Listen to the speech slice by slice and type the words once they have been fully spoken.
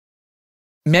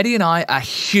Maddie and I are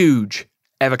huge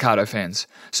avocado fans,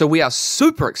 so we are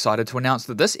super excited to announce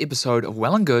that this episode of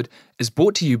Well and Good is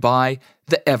brought to you by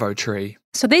the Avo Tree.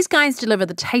 So these guys deliver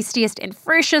the tastiest and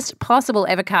freshest possible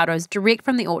avocados direct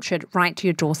from the orchard right to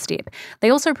your doorstep. They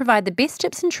also provide the best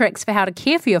tips and tricks for how to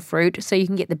care for your fruit so you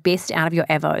can get the best out of your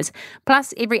avos.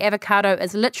 Plus, every avocado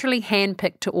is literally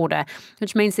hand-picked to order,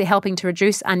 which means they're helping to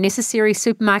reduce unnecessary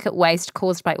supermarket waste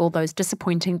caused by all those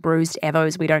disappointing bruised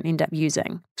avos we don't end up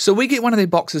using. So we get one of their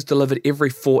boxes delivered every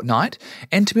fortnight,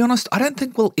 and to be honest, I don't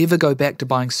think we'll ever go back to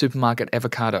buying supermarket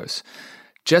avocados.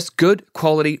 Just good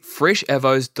quality, fresh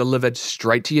avos delivered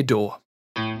straight to your door.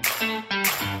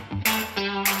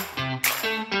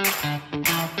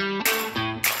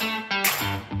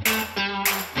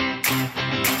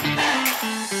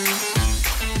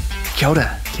 Kia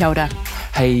ora. Kia ora.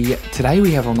 Hey, today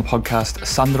we have on the podcast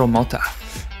Sandro Mota,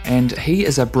 and he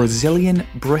is a Brazilian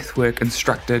breathwork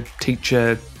instructor,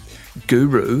 teacher,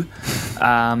 guru,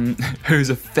 who's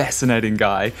a fascinating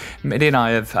guy. Maddie and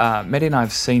I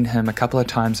have seen him a couple of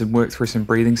times and worked through some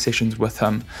breathing sessions with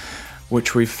him,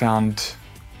 which we've found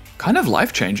kind of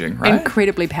life-changing, right?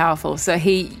 Incredibly powerful. So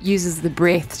he uses the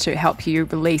breath to help you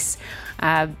release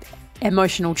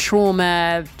emotional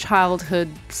trauma, childhood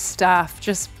stuff,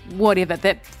 just whatever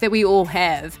that we all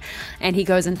have. And he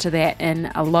goes into that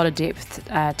in a lot of depth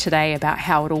today about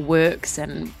how it all works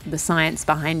and the science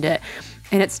behind it.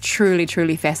 And it's truly,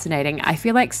 truly fascinating. I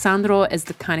feel like Sandro is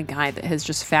the kind of guy that has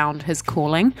just found his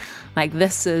calling. Like,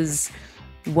 this is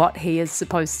what he is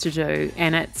supposed to do.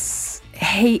 And it's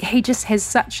he just has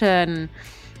such an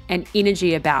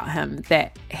energy about him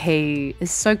that he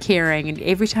is so caring. And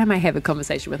every time I have a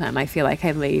conversation with him, I feel like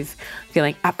I leave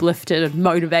feeling uplifted and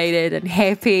motivated and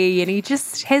happy. And he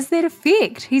just has that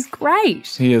effect. He's great.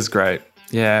 He is great.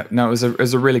 Yeah, no, it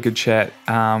was a really good chat.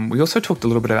 We also talked a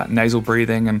little bit about nasal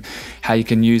breathing and how you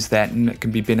can use that and it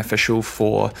can be beneficial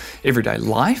for everyday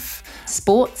life.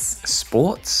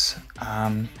 Sports.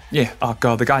 Yeah, oh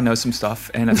God, the guy knows some stuff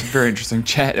and it's a very interesting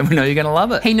chat and we know you're going to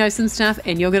love it. He knows some stuff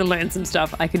and you're going to learn some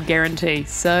stuff, I can guarantee.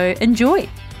 So enjoy.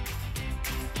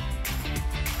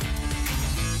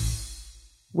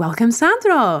 Welcome,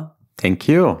 Sandro. Thank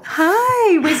you.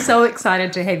 Hi, we're so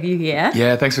excited to have you here.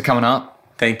 Yeah, thanks for coming up.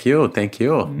 Thank you.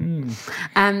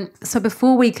 So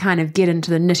before we kind of get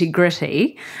into the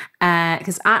nitty-gritty,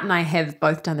 because Art and I have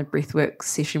both done the breathwork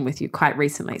session with you quite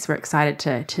recently, so we're excited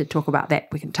to talk about that.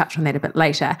 We can touch on that a bit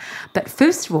later. But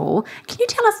first of all, can you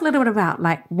tell us a little bit about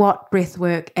like what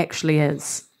breathwork actually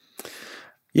is?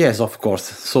 Yes, of course.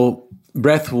 So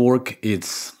breathwork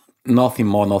is nothing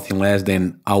more, nothing less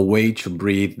than a way to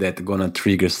breathe that's gonna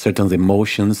trigger certain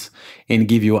emotions and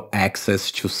give you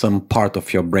access to some part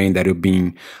of your brain that you've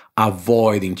been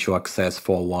avoiding to access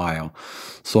for a while.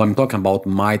 So I'm talking about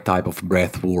my type of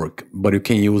breath work, but you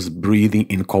can use breathing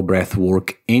and call breath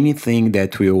work anything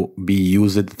that will be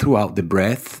used throughout the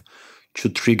breath to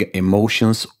trigger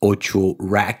emotions or to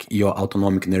rack your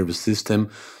autonomic nervous system.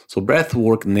 So breath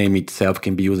work name itself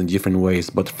can be used in different ways,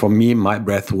 but for me, my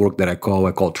breath work that I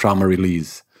call trauma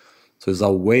release. So it's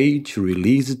a way to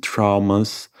release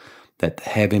traumas that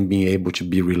haven't been able to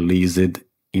be released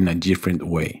in a different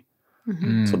way.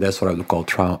 Mm-hmm. So that's what I would call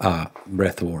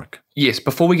breath work. Yes,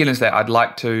 before we get into that, I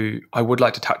would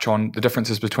like to touch on the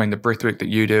differences between the breathwork that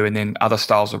you do and then other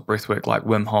styles of breathwork like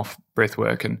Wim Hof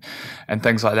breathwork and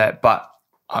things like that. But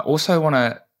I also want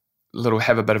to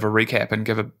have a bit of a recap and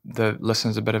give the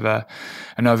listeners a bit of an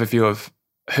overview of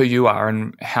who you are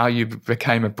and how you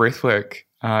became a breathwork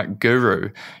guru,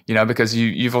 because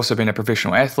you've also been a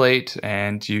professional athlete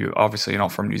and you obviously are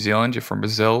not from New Zealand, you're from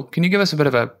Brazil. Can you give us a bit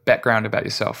of a background about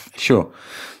yourself? Sure.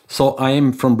 So I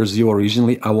am from Brazil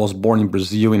originally. I was born in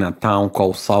Brazil in a town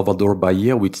called Salvador,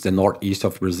 Bahia, which is the northeast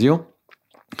of Brazil.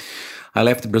 I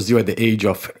left Brazil at the age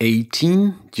of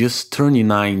 18, just turning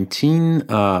 19,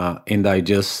 and I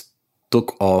just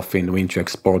took off and went to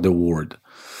explore the world.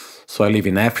 So I live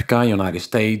in Africa, United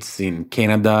States, in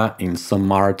Canada, in St.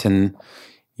 Martin,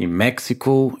 in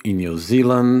Mexico, in New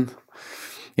Zealand,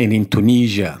 and in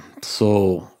Tunisia.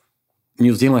 So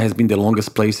New Zealand has been the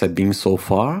longest place I've been so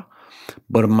far.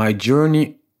 But my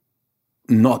journey,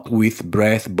 not with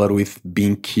breath, but with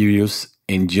being curious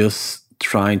and just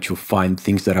trying to find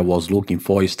things that I was looking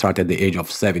for, started at the age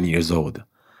of 7 years old.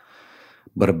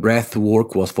 But breath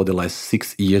work was for the last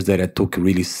 6 years that I took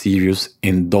really serious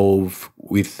and dove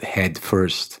with head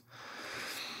first.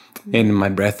 And my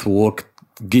breath work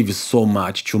gives so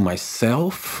much to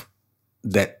myself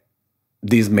that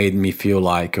this made me feel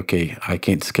like, okay, I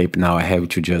can't escape now. I have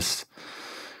to just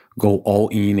go all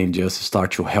in and just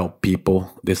start to help people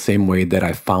the same way that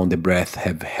I found the breath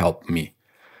have helped me.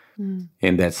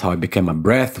 And that's how I became a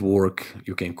breath work,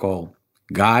 you can call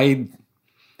guide,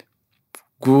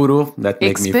 guru, that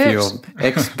make me feel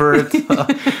expert,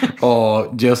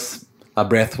 or just a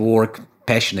breath work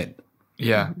passionate.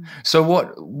 Yeah. So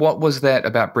what was that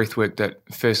about breathwork that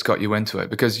first got you into it?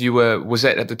 Because was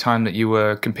that at the time that you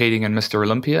were competing in Mr.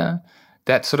 Olympia?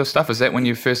 That sort of stuff? Is that when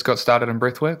you first got started in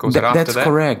breathwork, or was it after that? That's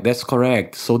correct. That's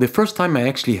correct. So the first time I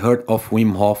actually heard of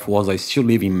Wim Hof was I still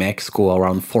live in Mexico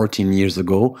around 14 years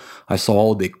ago. I saw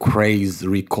all the crazy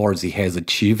records he has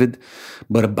achieved.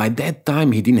 But by that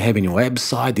time, he didn't have any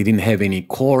website. He didn't have any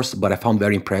course, but I found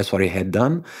very impressed what he had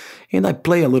done. And I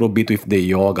play a little bit with the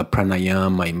yoga,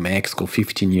 pranayama in Mexico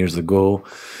 15 years ago.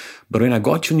 But when I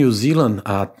got to New Zealand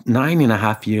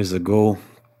 9.5 years ago,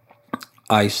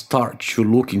 I start to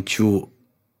look into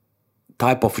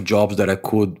type of jobs that I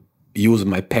could use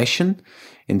my passion.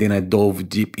 And then I dove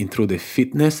deep into the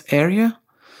fitness area.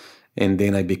 And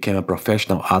then I became a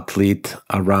professional athlete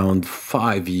around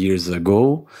 5 years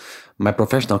ago. My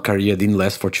professional career didn't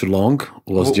last for too long.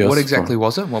 What exactly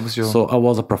was it? What was your... So I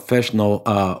was a professional,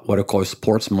 what I call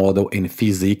sports model and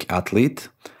physique athlete.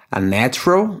 A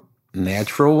natural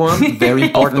one, very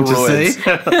important to say.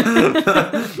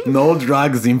 No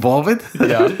drugs involved.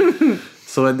 Yeah.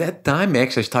 So at that time,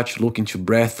 actually, I started to look into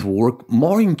breath work,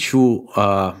 more into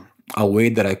a way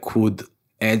that I could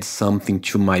add something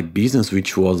to my business,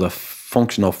 which was a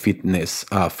functional fitness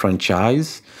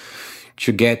franchise,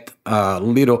 to get a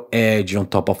little edge on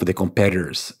top of the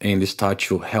competitors and start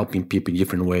to helping people in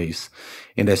different ways.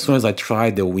 And as soon as I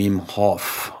tried the Wim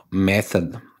Hof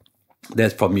method,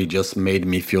 that for me just made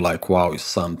me feel like, wow, it's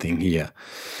something here.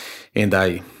 And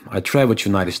I traveled to the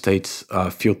United States a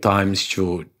few times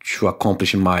to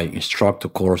accomplish my instructor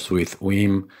course with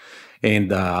Wim.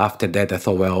 And after that, I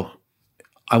thought, well,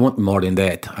 I want more than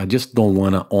that. I just don't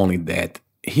want only that.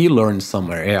 He learned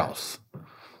somewhere else.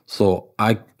 So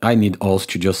I need also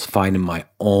to just find my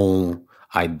own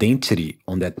identity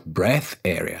on that breath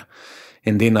area.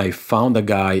 And then I found a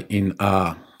guy in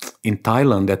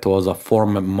Thailand that was a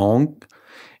former monk.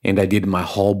 And I did my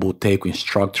whole Buteyko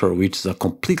instructor, which is a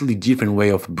completely different way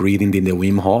of breathing than the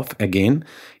Wim Hof. Again,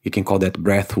 you can call that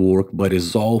breath work, but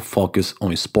it's all focused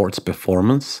on sports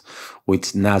performance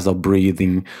with nasal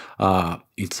breathing.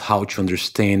 It's how to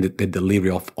understand the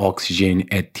delivery of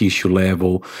oxygen at tissue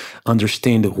level,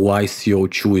 understand why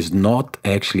CO2 is not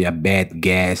actually a bad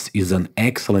gas, is an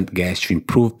excellent gas to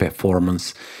improve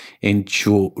performance, and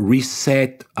to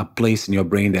reset a place in your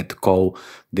brain that called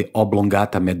the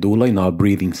oblongata medulla in our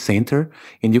breathing center,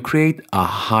 and you create a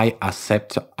high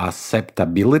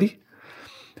acceptability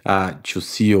to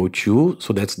CO2.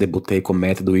 So that's the Buteyko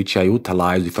method, which I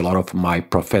utilize with a lot of my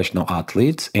professional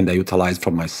athletes, and I utilize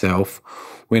for myself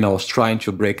when I was trying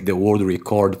to break the world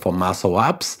record for muscle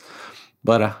ups.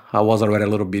 But I was already a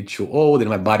little bit too old and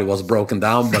my body was broken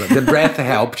down, but the breath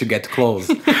helped to get close.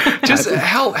 Just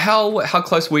how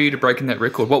close were you to breaking that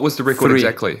record? What was the record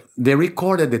exactly? The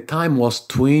record at the time was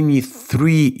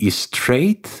 23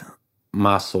 straight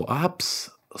muscle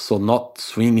ups, so not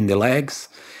swinging the legs.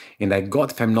 And I got,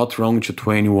 if I'm not wrong, to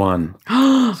 21.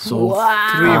 So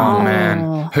wow. 3 more. Oh,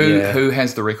 man. Who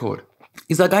has the record?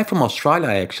 He's a guy from Australia,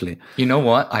 actually. You know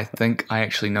what? I think I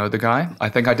actually know the guy. I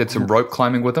think I did some rope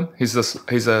climbing with him. He's a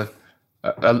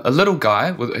little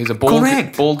guy. He's a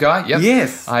bald guy. Yep.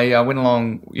 Yes. I went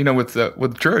along,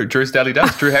 with Drew's Daily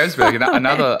Dose, Drew Harrisberg,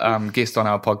 another guest on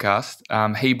our podcast.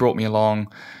 He brought me along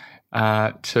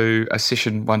to a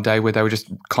session one day where they were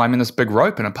just climbing this big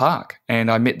rope in a park,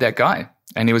 and I met that guy,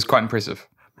 and he was quite impressive.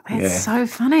 That's so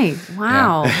funny.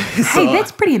 Wow. Yeah. Hey,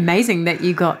 that's pretty amazing that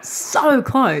you got so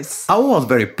close. I was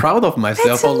very proud of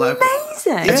myself. That's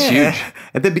amazing. That's huge.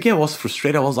 At the beginning, I was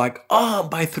frustrated. I was like,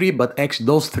 by 3. But actually,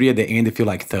 those 3 at the end, they feel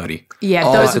like 30.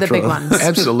 Yeah, those are the big ones.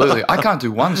 Absolutely. I can't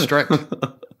do one strict.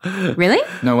 Really?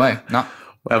 No way. No.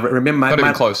 Well, remember, not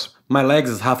even close. My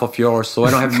legs is half of yours, so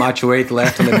I don't have much weight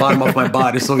left on the bottom of my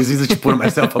body, so it's easy to put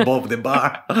myself above the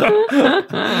bar.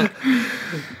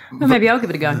 Well, maybe I'll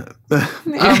give it a go.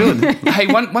 You should. Hey,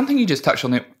 one thing you just touched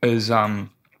on there is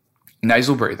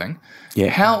nasal breathing.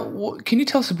 Yeah. Can you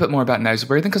tell us a bit more about nasal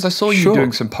breathing? Because I saw you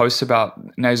doing some posts about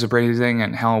nasal breathing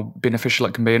and how beneficial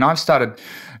it can be. And I've started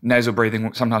nasal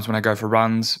breathing sometimes when I go for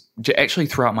runs. Actually,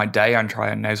 throughout my day, I try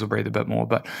and nasal breathe a bit more.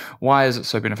 But why is it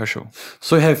so beneficial?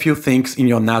 So you have a few things in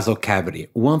your nasal cavity.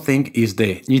 One thing is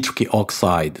the nitric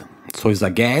oxide. So it's a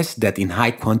gas that in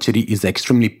high quantity is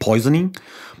extremely poisoning.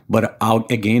 But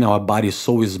again, our body is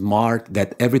so smart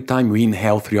that every time we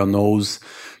inhale through your nose,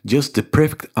 just the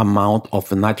perfect amount of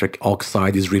nitric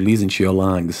oxide is released into your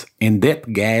lungs. And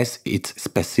that gas, is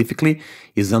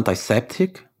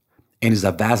antiseptic and is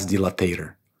a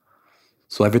vasodilatator.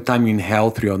 So every time you inhale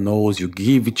through your nose, you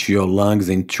give it to your lungs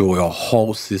and to your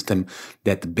whole system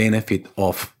that benefit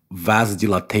of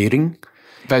vasodilating.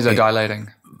 Vasodilating.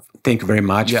 Thank you very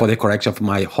much for the correction of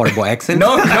my horrible accent.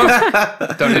 No,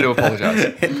 don't need to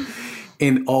apologize.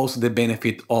 And also the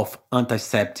benefit of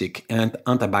antiseptic and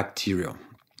antibacterial.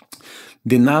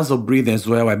 The nasal breathing as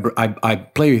well, I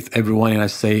play with everyone and I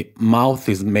say mouth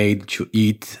is made to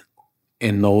eat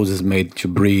and nose is made to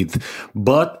breathe.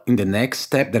 But in the next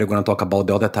step that we're going to talk about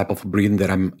the other type of breathing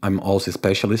that I'm also a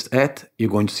specialist at,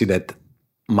 you're going to see that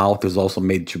mouth is also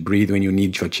made to breathe when you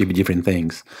need to achieve different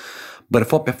things. But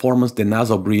for performance, the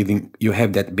nasal breathing, you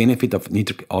have that benefit of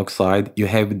nitric oxide. You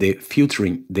have the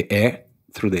filtering the air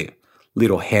through the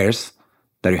little hairs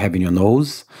that you have in your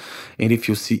nose. And if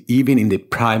you see, even in the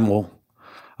primal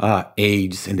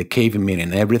age and the cavemen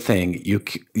and everything,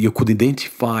 you could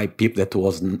identify people that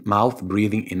was mouth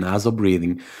breathing and nasal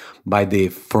breathing by the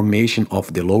formation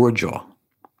of the lower jaw.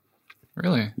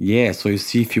 Really? Yeah, so you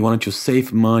see, if you wanted to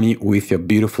save money with your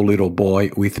beautiful little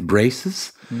boy with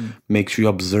braces, make sure you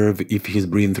observe if he's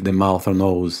breathing through the mouth or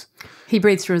nose. He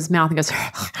breathes through his mouth and goes,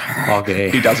 Okay.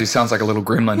 He does. He sounds like a little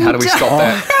gremlin. How do we stop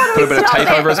that? Put a bit of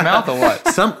tape over his mouth or what?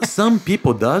 Some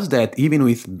people does that even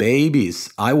with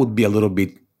babies. I would be a little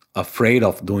bit afraid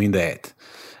of doing that.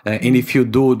 And if you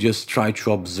do, just try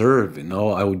to observe,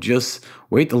 I would just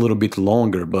wait a little bit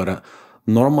longer. But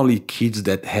normally kids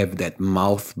that have that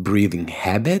mouth breathing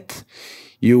habit,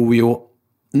 you will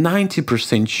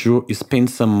 90% sure spend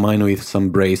some money with some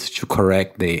brace to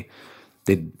correct the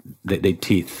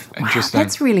teeth. Interesting.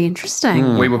 That's really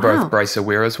interesting. We were both bracer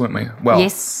wearers, weren't we? Well,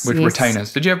 Yes, with yes.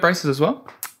 retainers. Did you have braces as well?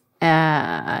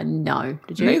 No.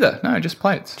 Did you? Neither. No, just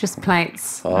plates. Just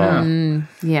plates.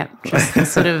 Yeah, just a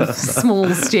sort of small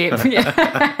step.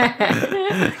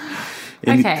 Yeah.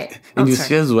 Okay. And you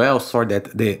see as well, sorry,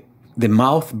 that the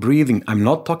mouth breathing, I'm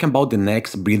not talking about the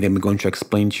next breathing I'm going to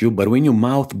explain to you, but when you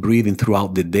mouth breathing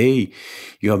throughout the day,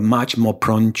 you are much more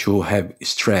prone to have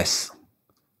stress.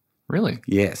 Really?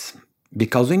 Yes.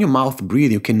 Because when you mouth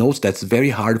breathe, you can notice that's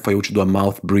very hard for you to do a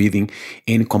mouth breathing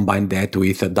and combine that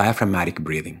with a diaphragmatic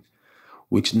breathing.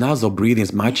 Which nasal breathing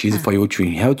is much easier for you to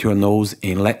inhale to your nose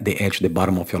and let the air to the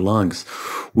bottom of your lungs.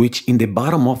 Which in the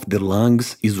bottom of the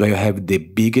lungs is where you have the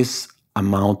biggest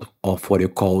amount of what you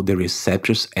call the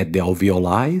receptors at the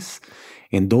alveoli.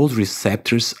 And those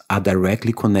receptors are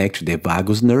directly connected to the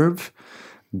vagus nerve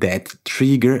that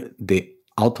trigger the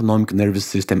autonomic nervous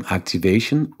system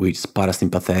activation, which is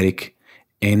parasympathetic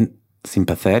and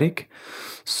sympathetic.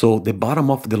 So the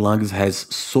bottom of the lungs has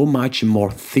so much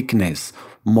more thickness,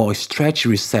 more stretch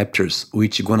receptors,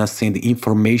 which are going to send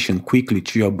information quickly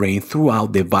to your brain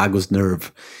throughout the vagus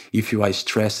nerve if you are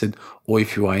stressed or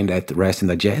if you are in that rest and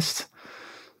digest.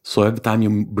 So every time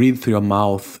you breathe through your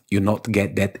mouth, you not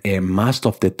get that air most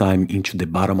of the time into the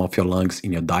bottom of your lungs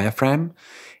in your diaphragm.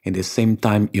 At the same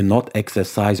time, you not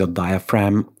exercise your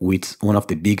diaphragm, which is one of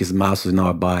the biggest muscles in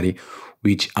our body,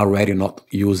 which already not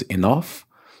used enough.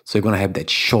 So you're going to have that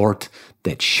short,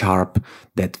 that sharp,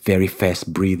 that very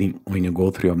fast breathing when you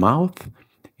go through your mouth.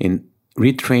 And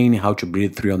retraining how to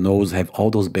breathe through your nose have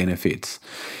all those benefits.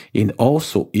 And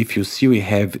also, if you see, we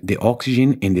have the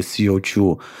oxygen and the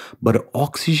CO2, but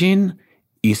oxygen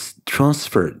is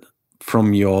transferred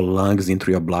from your lungs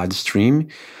into your bloodstream,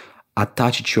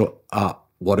 attached to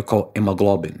what we call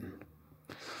hemoglobin.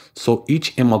 So each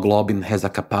hemoglobin has a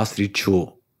capacity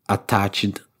to attach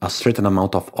a certain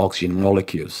amount of oxygen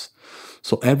molecules.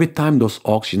 So every time those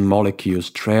oxygen molecules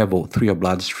travel through your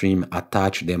bloodstream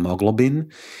attached to the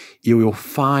hemoglobin, you will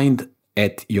find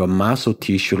at your muscle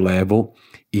tissue level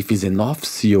if there's enough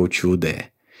CO2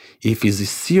 there. If it's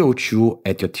CO2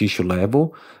 at your tissue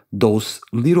level, those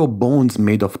little bones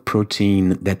made of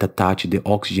protein that attach the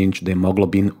oxygen to the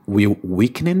hemoglobin will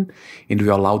weaken and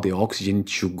will allow the oxygen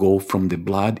to go from the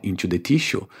blood into the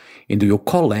tissue. And will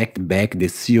collect back the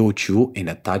CO2 and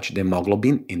attach the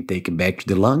hemoglobin and take it back to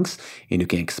the lungs and you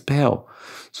can expel.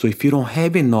 So if you don't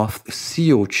have enough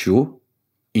CO2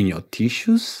 in your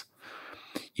tissues,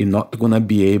 you're not going to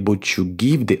be able to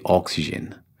give the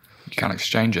oxygen. You can't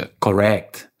exchange it.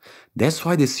 Correct. That's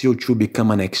why the CO2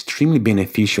 become an extremely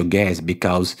beneficial gas,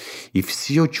 because if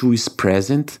CO2 is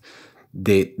present,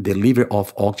 the delivery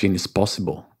of oxygen is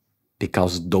possible,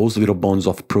 because those little bonds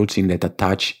of protein that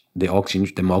attach the oxygen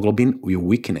to the hemoglobin will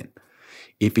weaken it.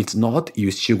 If it's not,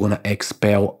 you're still going to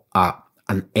expel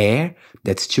an air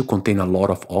that still contains a lot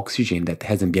of oxygen that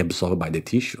hasn't been absorbed by the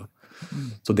tissue.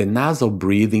 So the nasal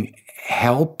breathing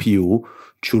help you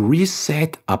to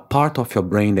reset a part of your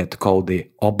brain that's called the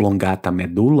oblongata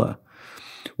medulla,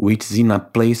 which is in a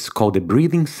place called the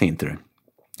breathing center.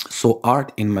 So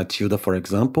Art and Matilda, for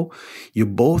example, you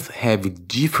both have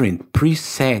different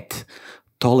preset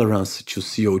tolerance to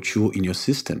CO2 in your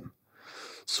system.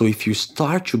 So if you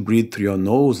start to breathe through your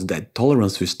nose, that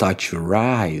tolerance will start to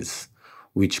rise,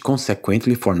 which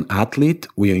consequently for an athlete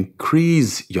will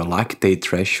increase your lactate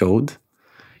threshold.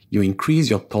 You increase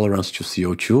your tolerance to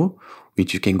CO2,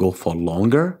 which you can go for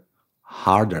longer,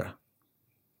 harder.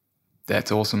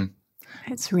 That's awesome.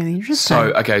 It's really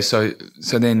interesting.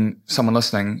 So then someone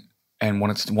listening and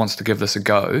wants to give this a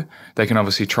go, they can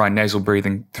obviously try nasal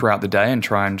breathing throughout the day and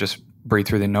try and just breathe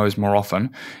through their nose more often.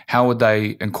 How would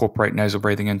they incorporate nasal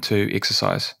breathing into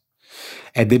exercise?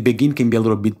 At the beginning can be a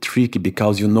little bit tricky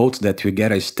because you note that you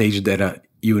get a stage that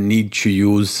you need to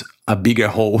use a bigger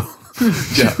hole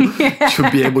to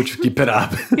be able to keep it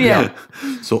up. Yeah.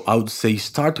 So I would say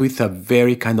start with a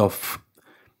very kind of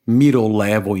middle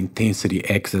level intensity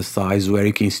exercise where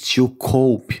you can still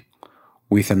cope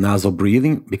with a nasal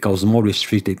breathing because more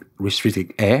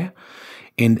restricted air.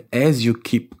 And as you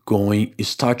keep going, you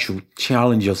start to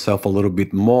challenge yourself a little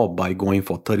bit more by going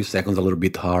for 30 seconds a little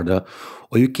bit harder.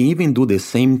 Or you can even do the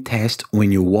same test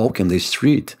when you walk in the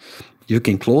street. You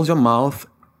can close your mouth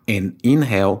and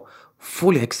inhale,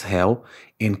 fully exhale,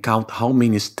 and count how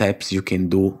many steps you can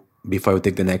do before you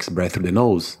take the next breath through the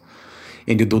nose.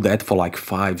 And you do that for like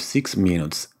 5-6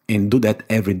 minutes. And do that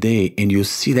every day. And you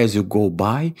see that as you go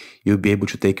by, you'll be able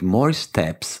to take more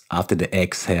steps after the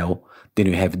exhale than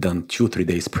you have done 2-3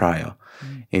 days prior.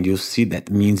 And you see that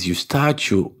means you start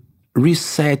to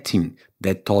resetting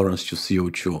that tolerance to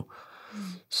CO2.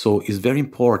 So it's very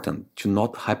important to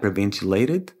not hyperventilate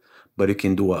it, but you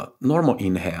can do a normal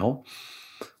inhale,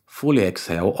 fully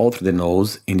exhale all through the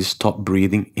nose and stop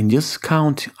breathing and just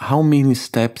count how many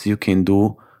steps you can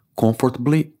do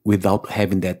comfortably without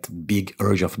having that big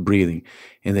urge of breathing.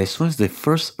 And as soon as the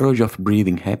first urge of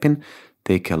breathing happens,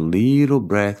 take a little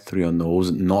breath through your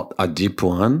nose, not a deep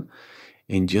one,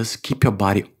 and just keep your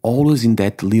body always in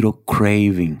that little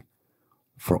craving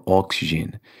for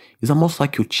oxygen. It's almost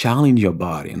like you challenge your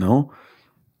body,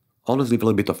 Always leave a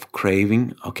little bit of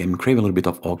craving. Okay, I'm craving a little bit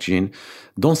of oxygen.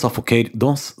 Don't suffocate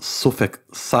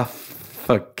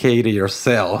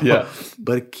yourself. Yeah.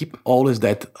 But keep always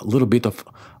that little bit of,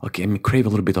 okay, I'm craving a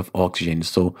little bit of oxygen.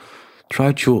 So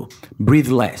try to breathe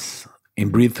less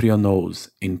and breathe through your nose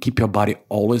and keep your body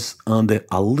always under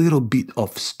a little bit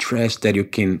of stress that you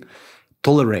can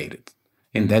tolerate it.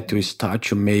 And that will start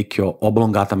to make your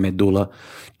oblongata medulla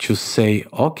to say,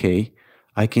 okay,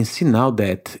 I can see now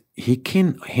that he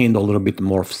can handle a little bit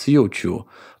more of CO2.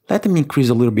 Let him increase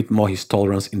a little bit more his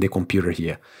tolerance in the computer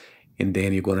here. And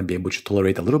then you're going to be able to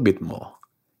tolerate a little bit more.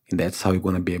 And that's how you're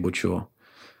going to be able to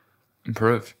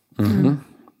improve. Mm-hmm.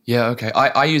 Yeah, okay.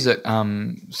 I use it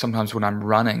sometimes when I'm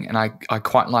running, and I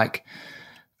quite like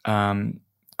saying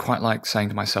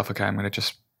to myself, okay, I'm going to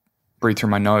just breathe through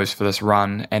my nose for this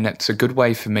run, and it's a good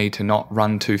way for me to not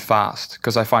run too fast,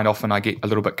 because I find often I get a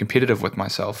little bit competitive with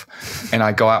myself and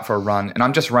I go out for a run and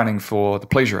I'm just running for the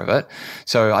pleasure of it,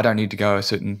 so I don't need to go a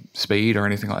certain speed or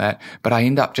anything like that, but I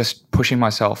end up just pushing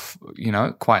myself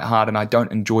quite hard, and I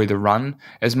don't enjoy the run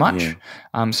as much.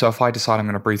 So if I decide I'm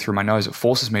going to breathe through my nose, it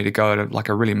forces me to go at like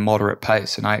a really moderate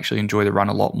pace, and I actually enjoy the run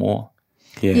a lot more.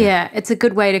 Yeah, it's a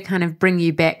good way to kind of bring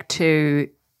you back to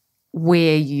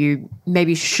where you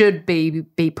maybe should be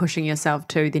pushing yourself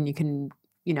to. Then you can,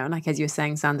 like as you were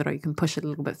saying, Sandro, you can push it a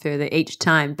little bit further each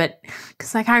time. But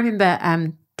because I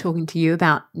remember talking to you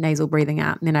about nasal breathing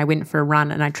out, and then I went for a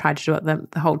run and I tried to do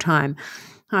it the whole time.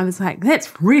 I was like,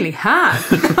 that's really hard.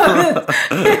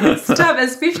 It's tough,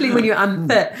 especially when you're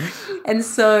unfit. And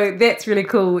so that's really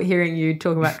cool hearing you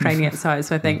talk about training exercise.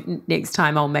 So I think next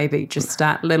time I'll maybe just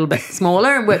start a little bit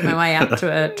smaller and work my way up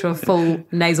to a full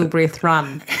nasal breath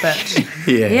run. But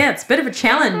yeah, it's a bit of a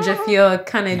challenge if you're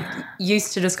kind of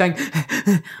used to just going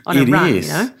on a run. It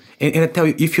is. And I tell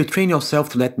you, if you train yourself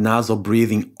to that nasal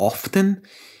breathing often,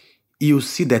 you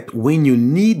see that when you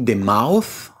need the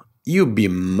mouth, you'll be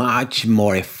much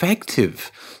more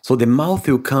effective. So the mouth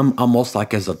will come almost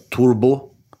like as a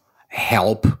turbo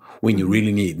help when you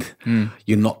really need.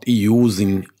 You're not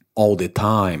using all the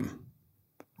time.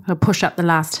 Or push up the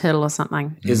last hill or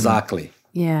something. Exactly.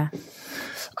 Yeah.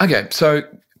 Okay, so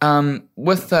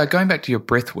with going back to your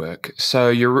breath work, so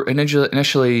you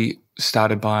initially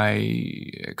started by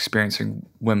experiencing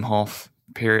Wim Hof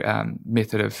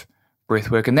method of breath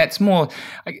work, and that's more,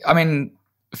 I mean,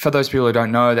 for those people who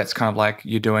don't know, that's kind of like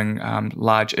you're doing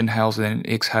large inhales and then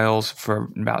exhales for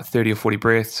about 30 or 40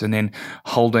 breaths, and then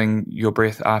holding your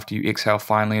breath after you exhale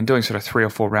finally, and doing sort of 3 or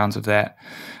 4 rounds of that.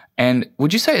 And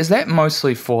would you say, is that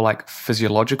mostly for like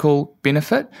physiological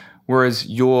benefit, whereas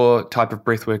your type of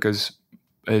breath work is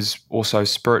is also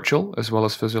spiritual as well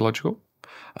as physiological?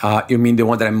 You mean the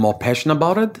one that I'm more passionate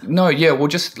about it? No, yeah. Well,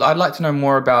 I'd like to know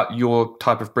more about your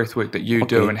type of breath work that you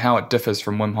do and how it differs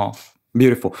from Wim Hof.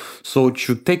 Beautiful. So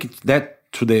to take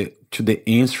that to the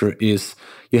answer is,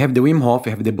 you have the Wim Hof,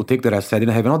 you have the Boutique that I said, and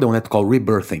I have another one that's called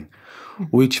rebirthing.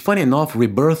 Which, funny enough,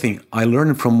 rebirthing, I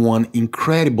learned from one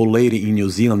incredible lady in New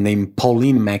Zealand named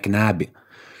Pauline McNabb.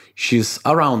 She's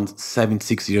around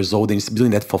 76 years old and she's been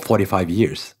doing that for 45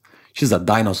 years. She's a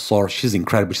dinosaur. She's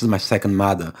incredible. She's my second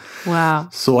mother. Wow.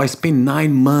 So I spent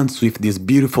 9 months with this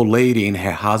beautiful lady and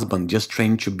her husband just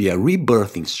trying to be a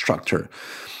rebirth instructor.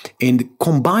 And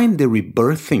combine the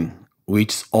rebirthing,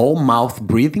 which is all mouth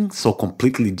breathing, so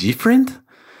completely different.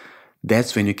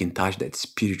 That's when you can touch that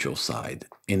spiritual side.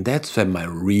 And that's where my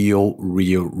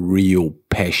real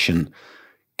passion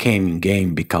came in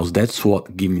game, because that's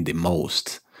what gave me the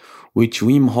most. Which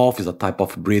Wim Hof is a type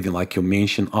of breathing, like you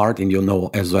mentioned, Art, and you know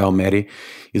as well, Mary,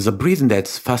 is a breathing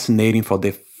that's fascinating for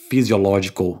the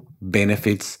physiological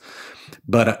benefits,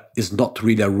 but it's not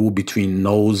really a rule between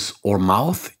nose or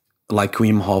mouth. Like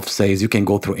Wim Hof says, you can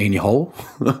go through any hole.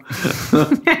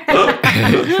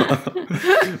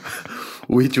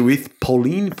 Which with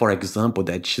Pauline, for example,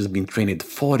 that she's been trained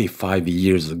 45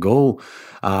 years ago,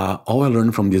 all I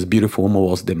learned from this beautiful woman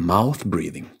was the mouth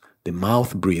breathing. The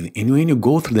mouth breathing. And when you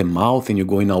go through the mouth and you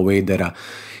go in a way that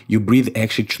you breathe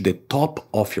actually to the top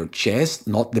of your chest,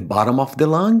 not the bottom of the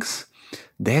lungs,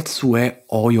 that's where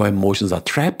all your emotions are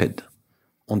trapped.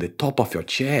 On the top of your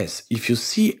chest. If you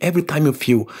see every time you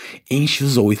feel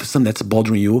anxious or with something that's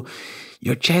bothering you,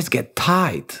 your chest get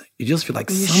tight. You just feel like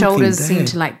your something shoulders there. seem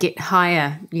to like get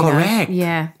higher. Correct.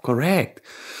 Yeah. Correct.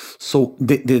 So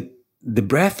the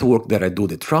breath work that I do,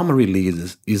 the trauma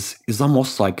release, is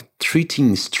almost like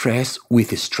treating stress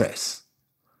with stress.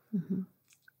 Mm-hmm.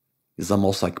 It's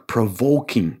almost like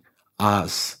provoking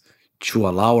us to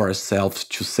allow ourselves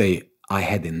to say, I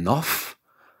had enough.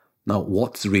 Now,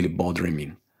 what's really bothering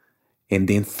me? And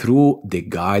then through the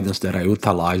guidance that I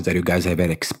utilize, that you guys have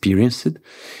experienced,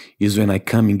 is when I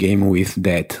come in game with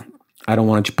that. I don't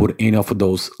want to put any of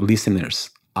those listeners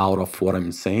out of what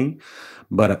I'm saying,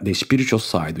 but the spiritual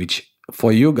side, which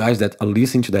for you guys that are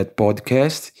listening to that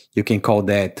podcast, you can call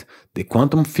that the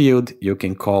quantum field. You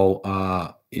can call,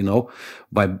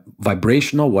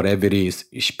 vibrational, whatever it is.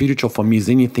 Spiritual for me is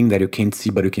anything that you can't see,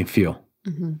 but you can feel.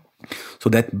 Mm-hmm. So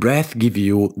that breath gives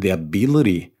you the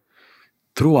ability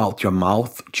throughout your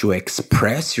mouth to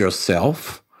express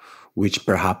yourself, which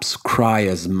perhaps cry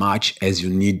as much as you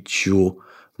need to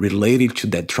relate it to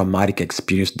that traumatic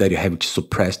experience that you have to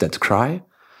suppress that cry.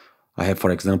 I have,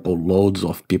 for example, loads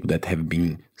of people that have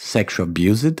been sexually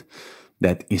abused,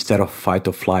 that instead of fight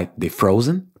or flight, they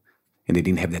frozen, and they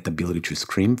didn't have that ability to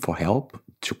scream for help,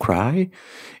 to cry,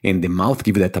 and the mouth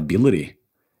gives you that ability.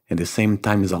 At the same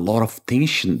time, there's a lot of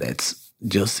tension that's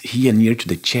just here near to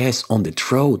the chest, on the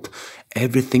throat,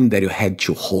 everything that you had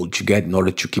to hold together in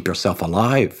order to keep yourself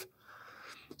alive.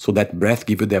 So that breath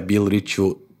gives you the ability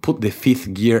to put the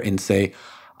fifth gear and say,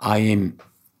 I am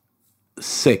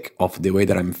sick of the way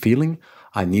that I'm feeling.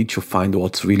 I need to find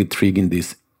what's really triggering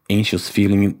this anxious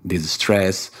feeling, this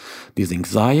stress, this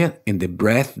anxiety. And the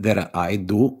breath that I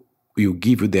do will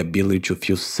give you the ability to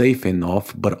feel safe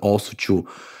enough, but also to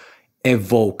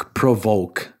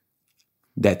provoke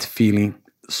that feeling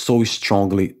so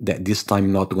strongly that this time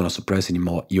you're not going to suppress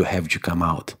anymore. You have to come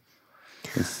out.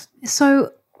 Yes.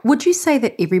 So would you say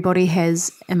that everybody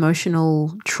has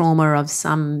emotional trauma of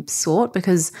some sort?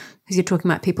 Because you're talking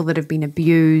about people that have been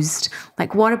abused.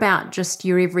 Like, what about just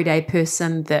your everyday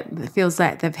person that feels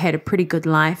like they've had a pretty good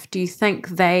life? Do you think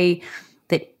that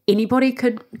anybody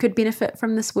could benefit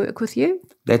from this work with you?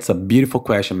 That's a beautiful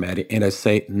question, Maddie, and I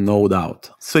say no doubt.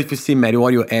 So if you see, Maddie,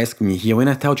 what you're asking me here, when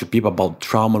I tell to people about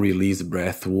trauma release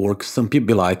breath work, some people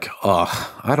be like,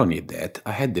 oh, I don't need that.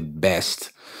 I had the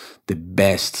best,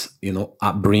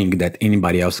 upbringing that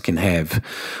anybody else can have.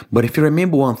 But if you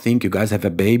remember one thing, you guys have a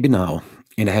baby now,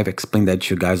 and I have explained that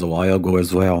to you guys a while ago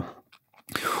as well.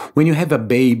 When you have a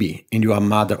baby and you are a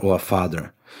mother or a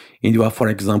father, and you are, for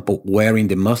example, wearing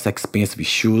the most expensive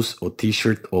shoes or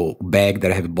t-shirt or bag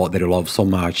that I have bought that you love so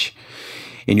much,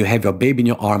 and you have your baby in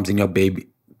your arms and your baby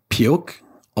puke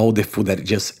all the food that it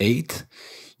just ate,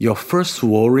 your first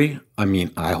worry,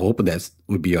 I hope that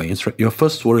would be your answer, your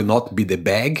first worry not be the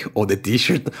bag or the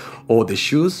t-shirt or the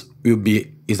shoes, will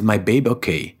be, is my baby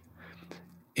okay?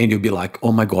 And you'll be like,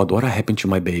 oh my God, what happened to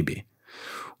my baby?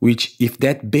 Which, if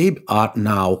that babe are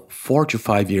now 4 to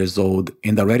 5 years old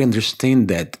and already understand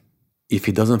that if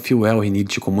he doesn't feel well, he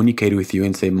needs to communicate with you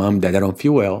and say, Mom, Dad, I don't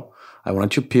feel well. I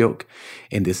want to puke.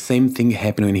 And the same thing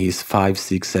happened when he's 5,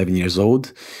 6, 7 years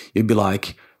old. You'd be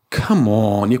like, come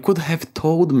on, you could have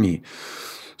told me.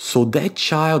 So that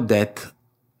child that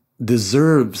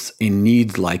deserves and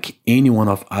needs, like any one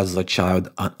of us as a child,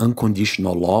 an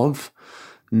unconditional love,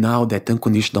 now that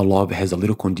unconditional love has a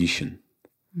little condition.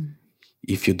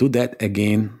 If you do that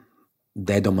again,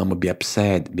 dad or mom will be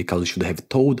upset because you should have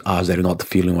told us that you're not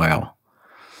feeling well.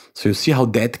 So you see how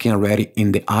that can already,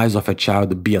 in the eyes of a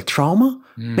child, be a trauma?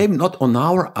 Maybe not on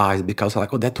our eyes because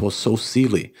like, oh, that was so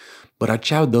silly. But a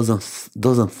child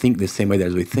doesn't think the same way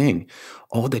as we think.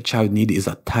 All the child needs is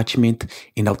attachment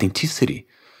and authenticity.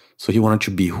 So he wanted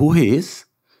to be who he is,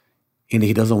 and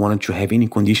he doesn't want to have any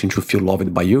condition to feel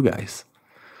loved by you guys.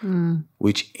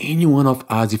 Which any one of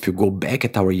us, if you go back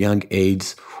at our young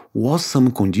age, was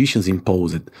some conditions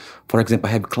imposed. For example,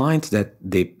 I have clients that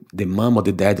the mom or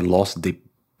the dad lost the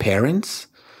parents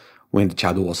when the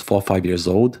child was 4 or 5 years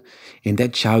old, and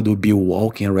that child would be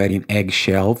walking already in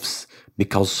eggshells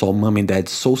because saw mom and dad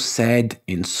so sad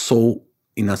and so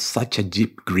in such a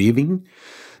deep grieving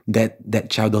that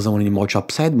that child doesn't want anymore to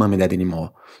upset mom and dad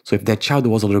anymore. So if that child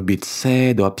was a little bit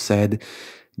sad or upset,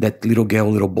 that little girl,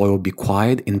 little boy will be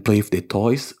quiet and play with the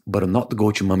toys, but not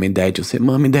go to mom and dad to say,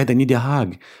 mom and dad, I need a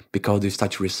hug, because they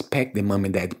start to respect the mom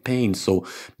and dad pain. So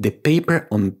the paper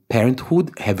on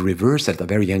parenthood have reversed at a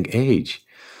very young age.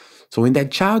 So when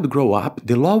that child grow up,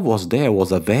 the love was there,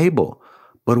 was available,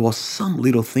 but was some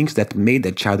little things that made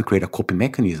that child create a coping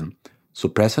mechanism.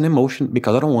 Suppress an emotion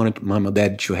because I don't want mom or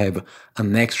dad to have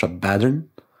an extra burden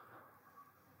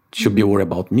to be worried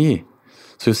about me.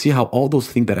 So you see how all those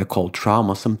things that I call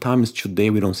trauma, sometimes today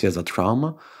we don't see as a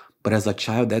trauma, but as a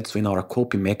child, that's when our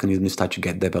coping mechanisms start to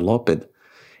get developed.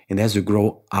 And as you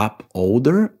grow up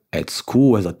older, at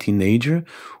school, as a teenager,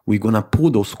 we're going to pull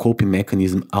those coping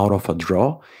mechanisms out of a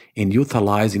drawer and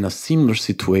utilize in a similar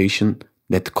situation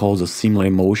that causes a similar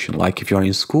emotion. Like if you're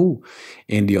in school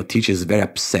and your teacher is very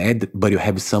upset, but you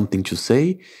have something to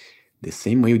say, the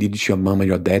same way you did to your mom and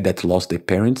your dad that lost their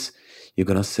parents, you're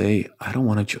going to say, I don't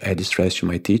want to add stress to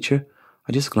my teacher.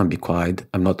 I'm just going to be quiet.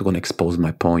 I'm not going to expose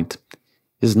my point.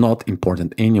 It's not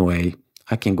important anyway.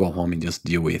 I can go home and just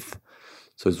deal with.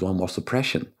 So it's one more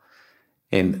suppression.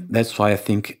 And that's why I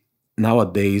think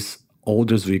nowadays,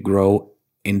 older as we grow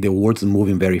and the world's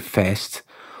moving very fast,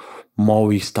 more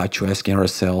we start to asking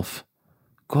ourselves,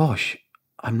 gosh,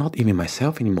 I'm not even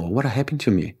myself anymore. What happened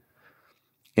to me?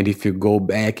 And if you go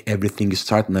back, everything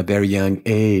starts in a very young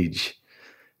age.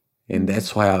 And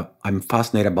that's why I'm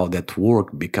fascinated about that work,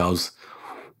 because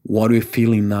what we're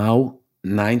feeling now,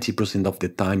 90% of the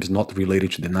time is not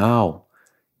related to the now.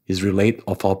 It's related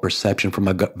of our perception from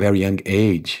a very young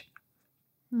age.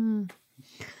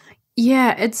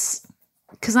 Yeah, it's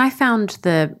because I found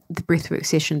the breathwork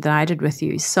session that I did with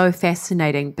you so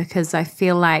fascinating, because I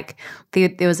feel like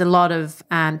there was a lot of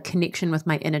connection with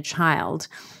my inner child,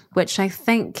 which I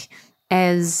think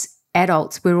as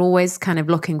adults, we're always kind of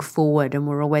looking forward and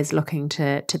we're always looking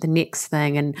to the next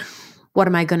thing and what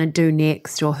am I going to do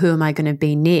next or who am I going to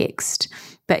be next?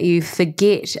 But you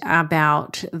forget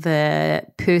about the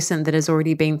person that has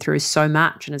already been through so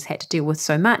much and has had to deal with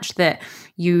so much that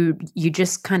you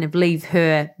just kind of leave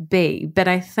her be. But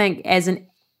I think as an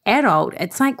adult,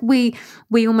 it's like we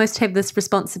almost have this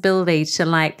responsibility to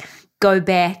like go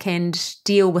back and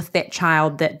deal with that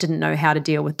child that didn't know how to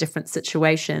deal with different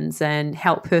situations and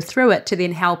help her through it to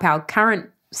then help our current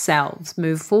selves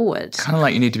move forward. Kind of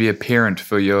like you need to be a parent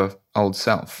for your old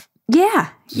self. Yeah.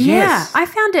 Yes. I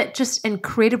found it just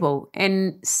incredible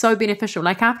and so beneficial.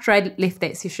 Like after I left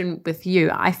that session with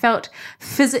you, I felt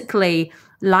physically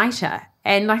lighter.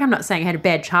 And like, I'm not saying I had a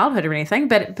bad childhood or anything,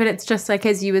 but it's just like,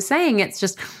 as you were saying, it's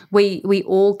just we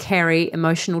all carry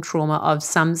emotional trauma of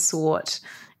some sort.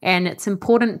 And it's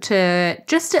important to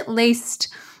just at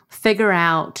least figure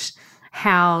out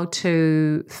how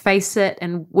to face it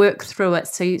and work through it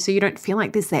so you don't feel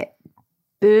like there's that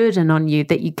burden on you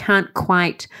that you can't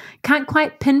quite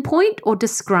pinpoint or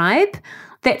describe.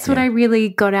 That's what I really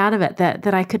got out of it,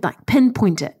 that I could like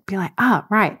pinpoint it, be like,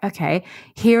 right, okay,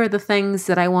 here are the things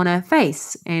that I want to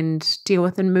face and deal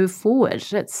with and move forward.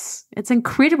 It's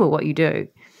incredible what you do.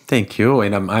 Thank you.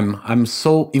 And I'm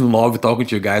so in love with talking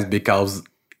to you guys because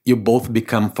you both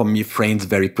become, for me, friends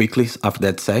very quickly after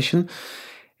that session.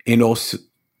 And also,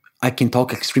 I can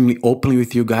talk extremely openly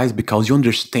with you guys because you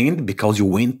understand, because you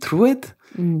went through it.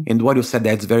 And what you said,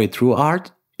 that's very true,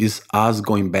 Art, is us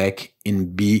going back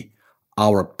and be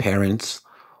our parents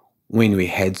when we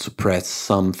had suppressed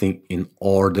something in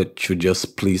order to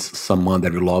just please someone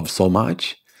that we love so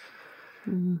much.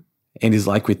 And it's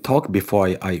like we talked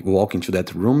before I walk into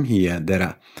that room here,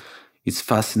 that it's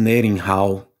fascinating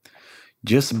how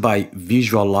just by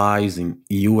visualizing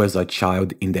you as a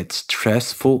child in that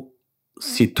stressful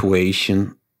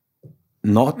situation,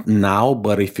 not now,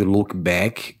 but if you look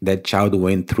back, that child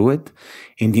went through it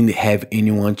and didn't have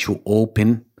anyone to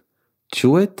open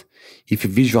to it. If you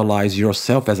visualize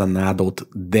yourself as an adult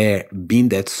there, being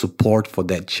that support for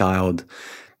that child,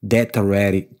 that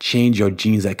already change your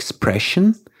genes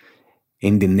expression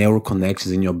and the neural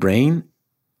connections in your brain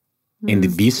and the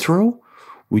visceral,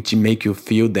 which make you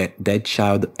feel that that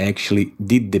child actually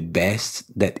did the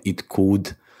best that it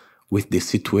could with the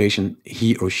situation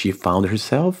he or she found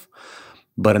herself.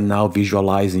 But now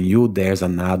visualizing you, there's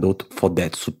an adult for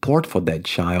that support for that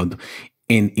child.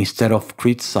 And instead of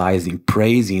criticizing,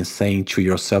 praising, and saying to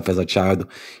yourself as a child,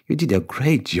 you did a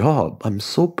great job, I'm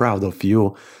so proud of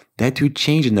you, that will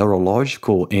change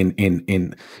neurological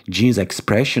and genes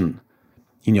expression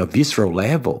in your visceral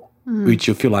level, which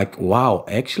you feel like, wow,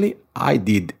 actually, I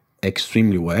did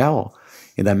extremely well.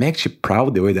 And I'm actually proud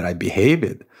of the way that I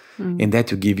behaved. And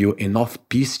that will give you enough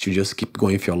peace to just keep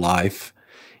going with your life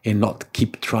and not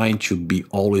keep trying to be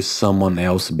always someone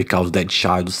else because that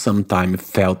child sometimes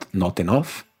felt not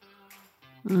enough.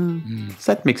 Does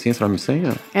that make sense what I'm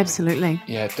saying? Absolutely.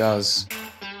 Yeah, it does.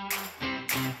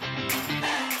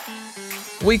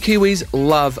 We Kiwis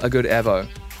love a good Avo.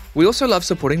 We also love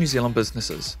supporting New Zealand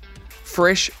businesses.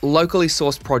 Fresh, locally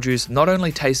sourced produce not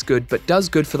only tastes good, but does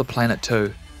good for the planet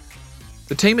too.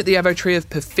 The team at the Avo Tree have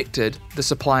perfected the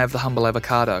supply of the humble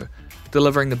avocado,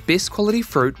 delivering the best quality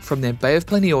fruit from their Bay of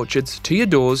Plenty orchards to your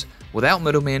doors without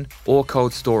middlemen or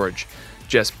cold storage.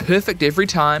 Just perfect every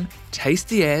time,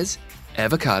 tasty as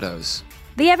avocados.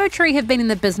 The Avo Tree have been in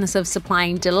the business of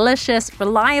supplying delicious,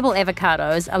 reliable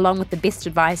avocados along with the best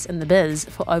advice in the biz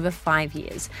for over 5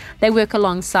 years. They work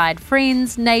alongside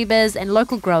friends, neighbours and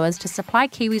local growers to supply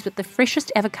Kiwis with the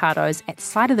freshest avocados at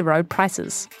side-of-the-road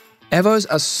prices. Avos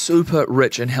are super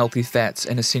rich in healthy fats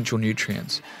and essential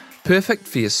nutrients. Perfect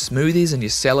for your smoothies and your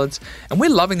salads, and we're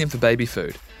loving them for baby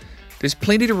food. There's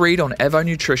plenty to read on Avo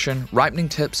nutrition, ripening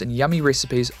tips and yummy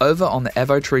recipes over on the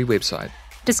Avo Tree website.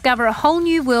 Discover a whole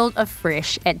new world of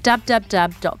fresh at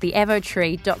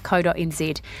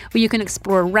www.theavotree.co.nz, where you can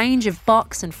explore a range of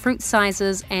box and fruit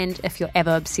sizes, and if you're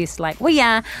Avo obsessed like we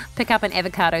are, pick up an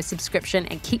avocado subscription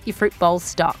and keep your fruit bowl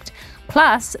stocked.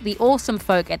 Plus, the awesome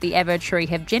folk at the Avo Tree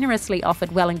have generously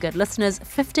offered Well and Good listeners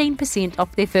 15%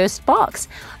 off their first box.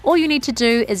 All you need to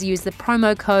do is use the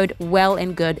promo code Well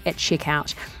and Good at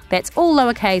checkout. That's all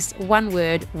lowercase, one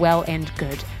word, Well and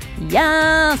Good.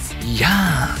 Yes!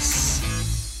 Yes!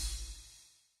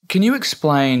 Can you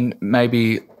explain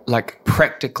maybe like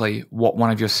practically what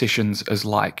one of your sessions is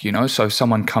like, you know? So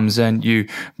someone comes in,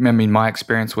 my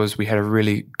experience was we had a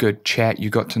really good chat. You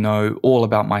got to know all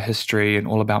about my history and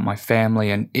all about my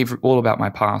family and all about my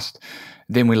past.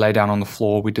 Then we lay down on the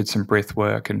floor, we did some breath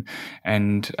work and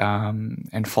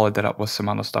followed that up with some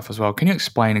other stuff as well. Can you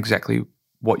explain exactly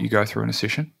what you go through in a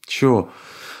session? Sure.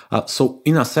 So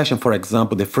in a session, for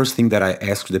example, the first thing that I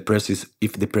ask the person is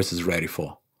if the person is ready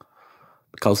for.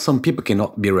 Because some people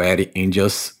cannot be ready and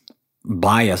just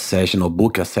buy a session or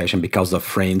book a session because a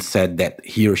friend said that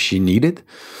he or she needed.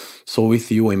 So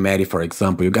with you and Maddie, for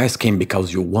example, you guys came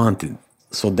because you wanted.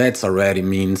 So that's already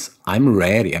means I'm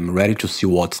ready. I'm ready to see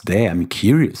what's there. I'm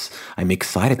curious. I'm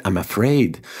excited. I'm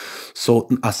afraid. So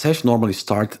a session normally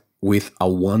starts with a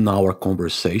 1 hour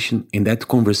conversation. In that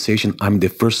conversation, I'm the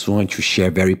first one to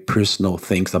share very personal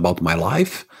things about my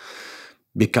life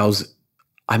because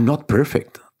I'm not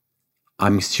perfect.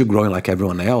 I'm still growing like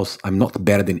everyone else. I'm not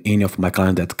better than any of my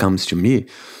clients that comes to me.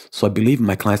 So I believe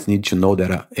my clients need to know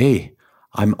that, hey,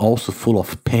 I'm also full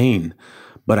of pain,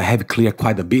 but I have cleared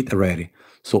quite a bit already.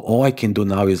 So all I can do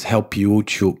now is help you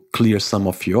to clear some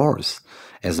of yours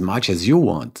as much as you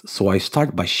want. So I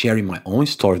start by sharing my own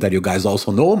story that you guys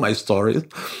also know my story.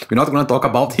 We're not going to talk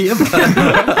about him.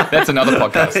 That's another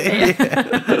podcast.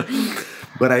 Yeah.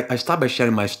 But I start by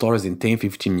sharing my stories in 10,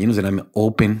 15 minutes and I'm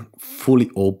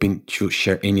fully open to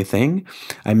share anything.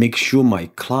 I make sure my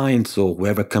clients or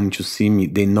whoever come to see me,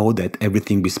 they know that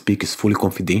everything we speak is fully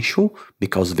confidential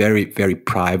because very, very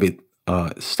private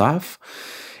stuff.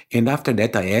 And after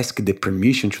that, I ask the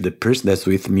permission to the person that's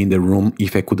with me in the room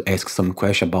if I could ask some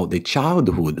question about the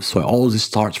childhood. So I always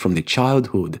start from the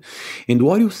childhood. And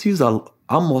what you see is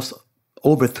almost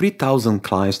over 3,000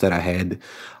 clients that I had.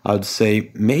 I would say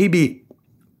maybe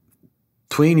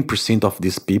 20% of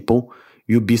these people,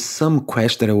 you'll be some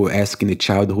question that I will ask in the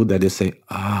childhood that they say,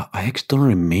 I actually don't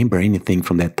remember anything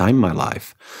from that time in my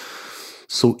life.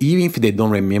 So even if they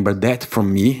don't remember that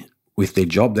from me, with the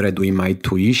job that I do in my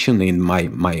tuition and my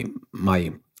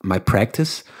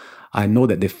practice, I know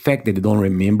that the fact that they don't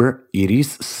remember, it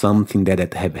is something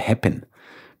that have happened.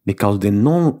 because the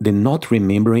not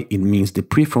remembering, it means the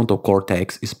prefrontal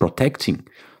cortex is protecting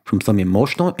from some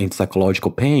emotional and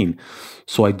psychological pain.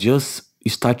 So I just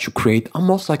start to create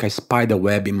almost like a spider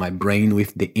web in my brain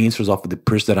with the answers of the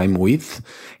person that I'm with,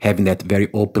 having that very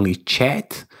openly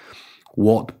chat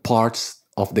what parts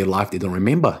of their life they don't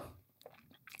remember.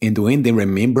 And when they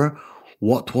remember,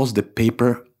 what was the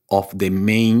paper of the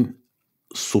main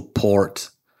support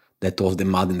that was the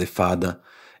mother and the father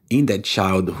in that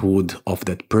childhood of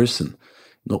that person?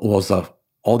 Was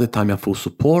all the time a full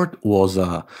support? Was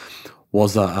a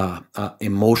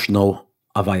emotional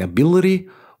availability?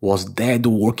 Was dad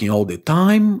working all the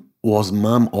time? Was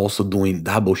mom also doing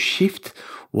double shift?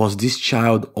 Was this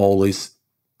child always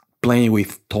playing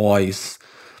with toys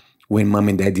when mom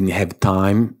and dad didn't have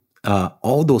time?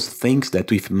 All those things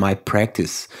that with my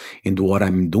practice and what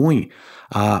I'm doing,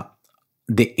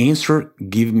 the answer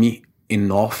give me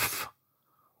enough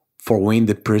for when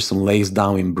the person lays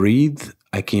down and breathe,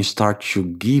 I can start to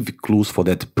give clues for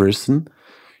that person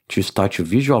to start to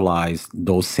visualize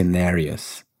those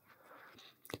scenarios.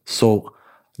 So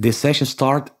the session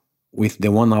start with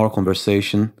the 1 hour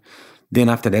conversation. Then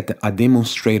after that, I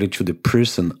demonstrated to the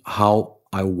person how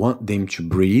I want them to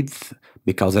breathe,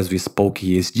 because as we spoke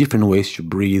here, is different ways to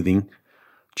breathing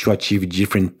to achieve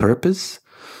different purpose.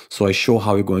 So I show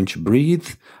how you're going to breathe.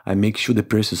 I make sure the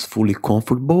person is fully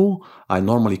comfortable. I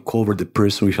normally cover the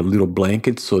person with a little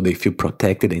blanket so they feel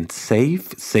protected and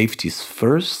safe. Safety is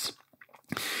first.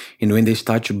 And when they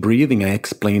start to breathing, I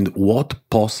explained what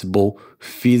possible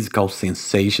physical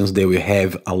sensations they will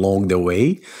have along the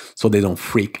way so they don't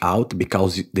freak out,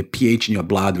 because the pH in your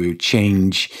blood will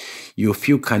change. You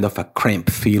feel kind of a cramp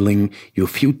feeling. You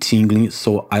feel tingling.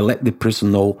 So I let the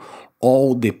person know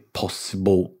all the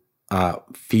possible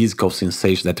physical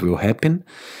sensations that will happen.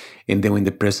 And then when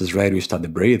the person is ready, we start the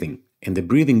breathing. And the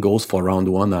breathing goes for around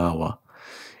 1 hour.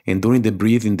 And during the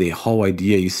breathing, the whole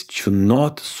idea is to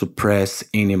not suppress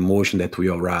any emotion that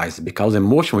will arise, because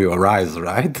emotion will arise,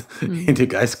 right? Mm. And you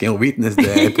guys can witness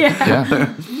that.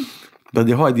 Yeah. But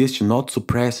the whole idea is to not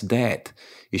suppress that.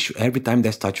 Is to, every time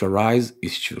that starts to arise,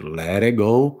 is to let it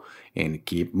go and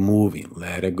keep moving.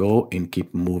 Let it go and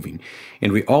keep moving.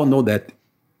 And we all know that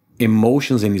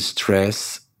emotions and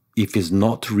stress, if it's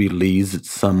not released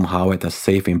somehow at a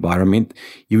safe environment,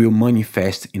 it will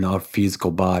manifest in our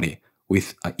physical body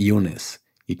with an illness.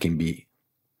 It can be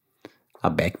a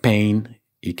back pain,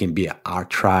 it can be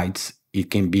arthritis, it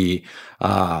can be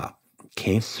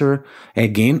cancer.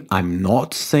 Again, I'm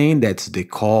not saying that's the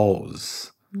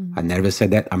cause. I never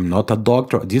said that. I'm not a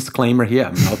doctor. Disclaimer here,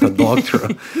 I'm not a doctor.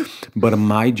 But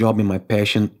my job and my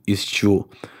passion is to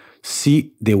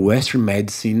see the Western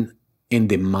medicine and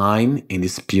the mind and the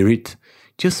spirit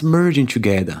just merging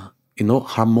together,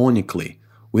 harmonically,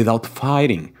 without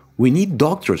fighting. We need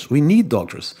doctors. We need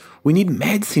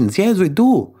medicines. Yes, we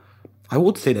do. I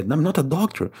would say that I'm not a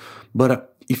doctor.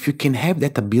 But if you can have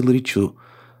that ability to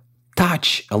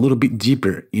touch a little bit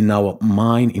deeper in our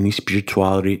mind and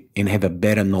spirituality and have a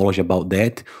better knowledge about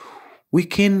that, we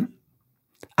can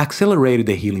accelerate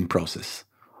the healing process.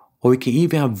 Or we can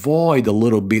even avoid a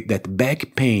little bit that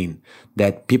back pain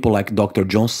that people like Dr.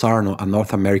 John Sarno, a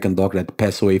North American doctor that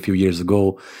passed away a few years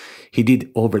ago, he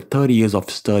did over 30 years of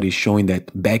studies showing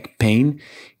that back pain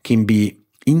can be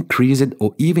increased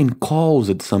or even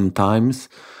caused sometimes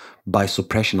by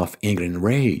suppression of anger and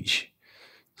rage.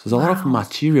 So there's a lot of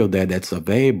material there that's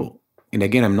available. And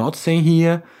again, I'm not saying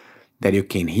here that you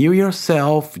can heal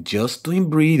yourself just doing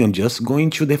breathe and just going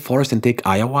to the forest and take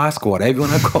ayahuasca, whatever you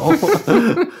want to call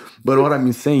it. But what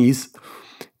I'm saying is,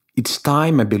 it's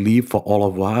time, I believe, for all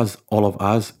of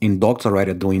us, and doctors are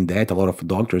already doing that, a lot of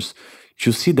doctors,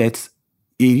 to see that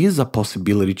it is a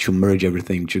possibility to merge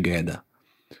everything together.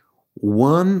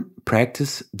 One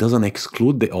practice doesn't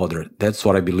exclude the other. That's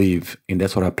what I believe, and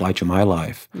that's what I apply to my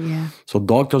life. Yeah. So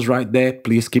doctors right there,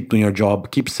 please keep doing your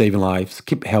job, keep saving lives,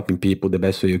 keep helping people the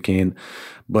best way you can.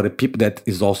 But the people that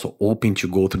is also open to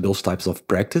go through those types of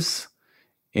practice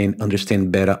and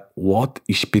understand better what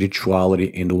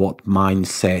spirituality and what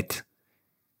mindset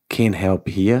can help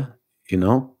here,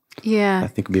 Yeah. I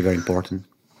think would be very important.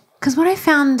 Because what I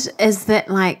found is that,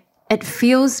 it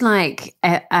feels like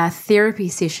a therapy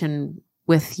session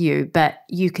with you, but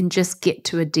you can just get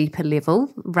to a deeper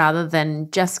level rather than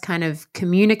just kind of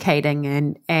communicating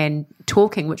and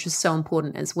talking, which is so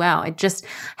important as well. It just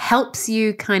helps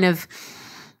you kind of,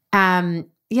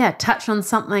 touch on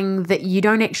something that you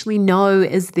don't actually know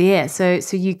is there. So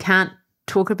you can't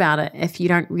talk about it if you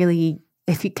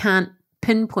can't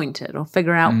pinpoint it or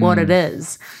figure out what it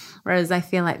is. Whereas I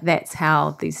feel like that's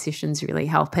how these sessions really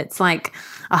help. It's like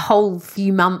a whole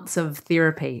few months of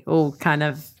therapy all kind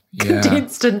of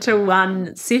condensed into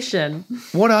one session.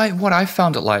 What I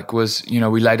found it like was, we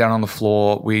lay down on the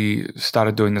floor, we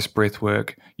started doing this breath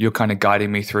work, you're kind of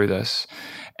guiding me through this.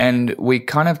 And we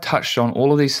kind of touched on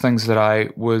all of these things that I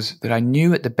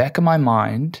knew at the back of my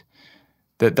mind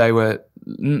that they were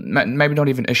maybe not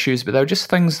even issues, but they were just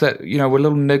things that, were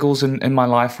little niggles in my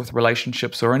life with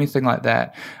relationships or anything like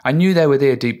that. I knew they were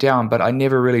there deep down, but I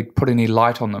never really put any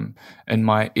light on them in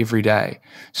my everyday.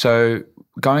 So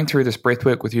going through this breath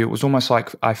work with you, it was almost like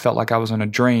I felt like I was in a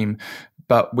dream,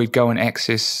 but we'd go and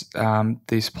access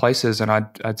these places, and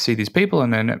I'd see these people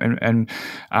and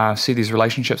see these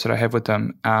relationships that I have with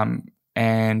them,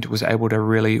 and was able to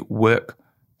really work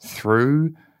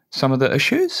through some of the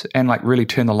issues and like really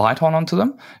turn the light onto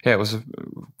them. Yeah, it was a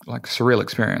surreal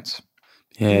experience.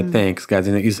 Yeah, thanks, guys.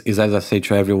 And it's as I say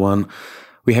to everyone,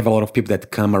 we have a lot of people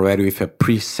that come already with a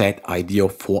preset idea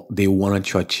of what they wanted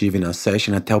to achieve in a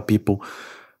session. I tell people,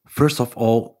 first of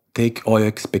all, take all your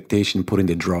expectation, put in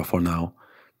the drawer for now.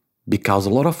 Because a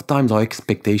lot of times our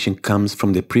expectation comes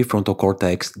from the prefrontal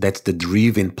cortex. That's the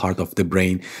driven part of the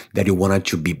brain that you wanted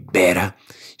to be better,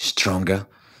 stronger,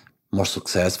 more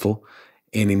successful.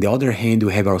 And in the other hand,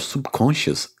 we have our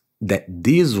subconscious, that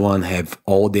this one have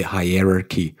all the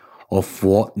hierarchy of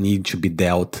what needs to be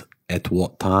dealt at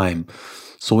what time.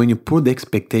 So when you put the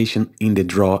expectation in the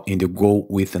drawer and you go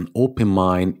with an open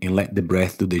mind and let the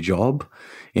breath do the job,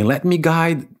 and let me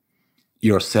guide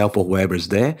yourself or whoever's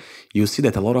there, you see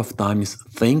that a lot of times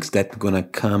things that gonna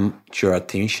come to your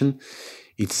attention,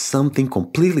 it's something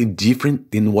completely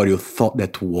different than what you thought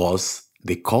that was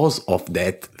the cause of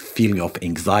that feeling of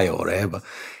anxiety or whatever.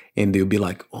 And you'll be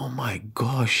like, oh my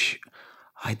gosh,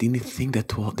 I didn't think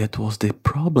that was the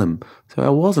problem. So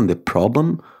it wasn't the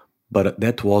problem, but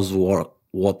that was what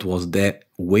was there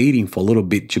waiting for a little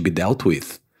bit to be dealt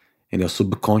with. And your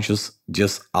subconscious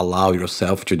just allow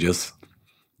yourself to just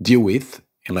deal with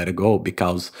and let it go.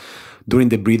 Because during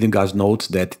the breathing, guys, notes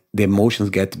that the emotions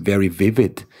get very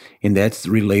vivid, and that's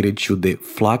related to the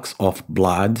flux of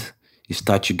blood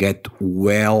start to get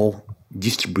well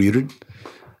distributed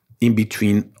in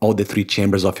between all the three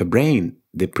chambers of your brain,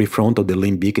 the prefrontal, the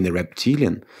limbic, and the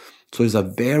reptilian. So it's a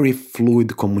very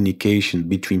fluid communication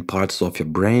between parts of your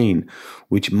brain,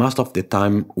 which most of the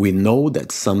time we know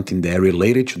that's something there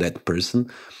related to that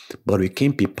person, but we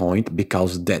can't pinpoint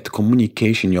because that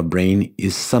communication in your brain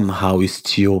is somehow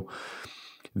still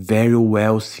very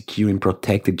well secure and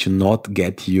protected to not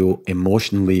get you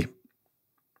emotionally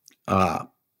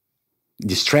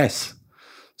distressed.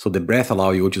 So the breath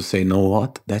allows you to say, know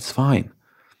what, that's fine.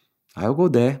 I'll go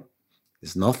there.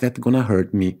 It's not that gonna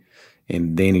hurt me.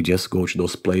 And then you just go to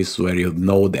those places where you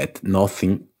know that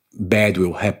nothing bad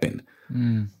will happen.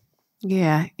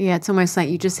 Yeah. It's almost like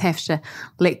you just have to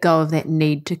let go of that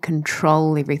need to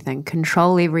control everything,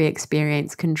 control every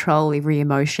experience, control every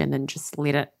emotion, and just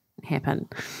let it happen.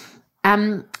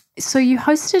 So you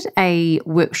hosted a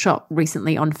workshop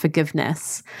recently on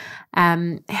forgiveness.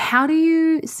 How do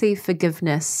you see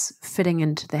forgiveness fitting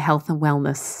into the health and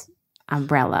wellness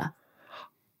umbrella?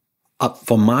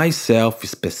 For myself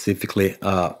specifically,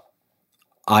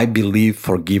 I believe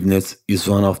forgiveness is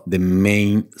one of the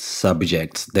main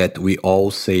subjects that we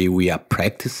all say we are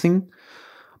practicing,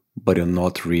 but you're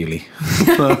not really.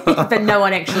 But no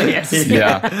one actually is.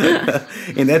 Yeah.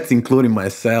 And that's including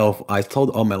myself. I told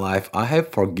all my life, I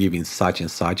have forgiven such and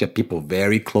such people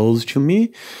very close to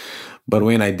me. But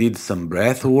when I did some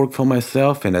breath work for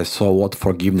myself and I saw what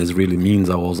forgiveness really means,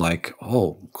 I was like,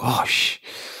 oh gosh.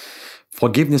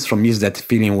 Forgiveness for me is that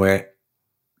feeling where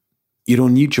you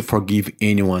don't need to forgive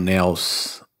anyone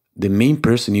else. The main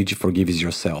person you need to forgive is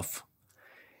yourself.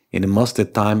 And most of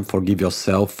the time, forgive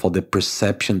yourself for the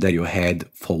perception that you had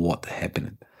for what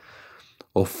happened.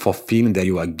 Or for feeling that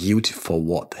you are guilty for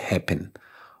what happened.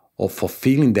 Or for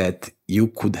feeling that you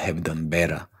could have done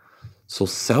better. So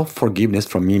self-forgiveness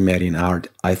for me, Mary and Art,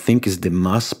 I think is the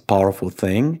most powerful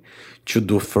thing to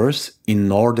do first in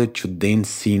order to then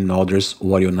see in others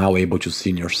what you're now able to see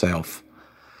in yourself.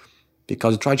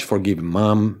 Because you try to forgive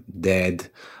mom, dad,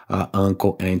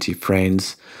 uncle, auntie,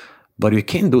 friends, but we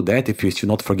can't do that if we're still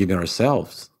not forgiving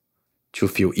ourselves. To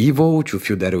feel evil, to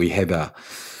feel that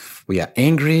we are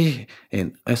angry,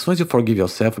 and as soon as you forgive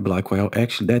yourself, you'll be like, well,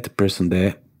 actually that person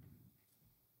there,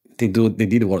 they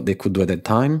did what they could do at that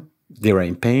time. They were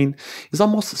in pain. It's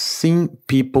almost seeing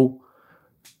people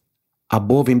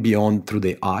above and beyond through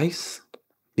their eyes,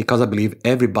 because I believe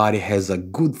everybody has a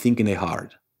good thing in their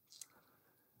heart.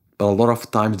 But a lot of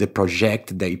times they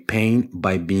project their pain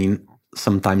by being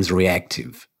sometimes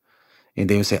reactive. And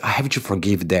then you say, I have to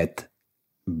forgive that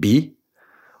B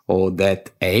or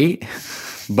that A.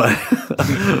 But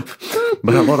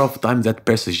But a lot of times that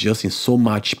person is just in so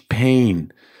much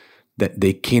pain that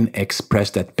they can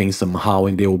express that pain somehow,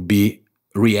 and they will be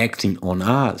reacting on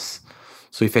us.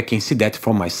 So if I can see that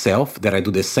for myself, that I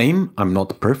do the same, I'm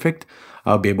not perfect,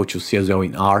 I'll be able to see as well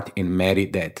in art and Mary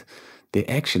that they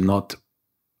actually not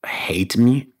hate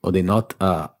me, or they're not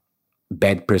a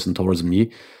bad person towards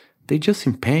me. They're just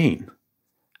in pain.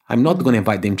 I'm not going to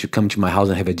invite them to come to my house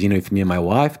and have a dinner with me and my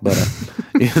wife, but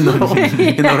you know what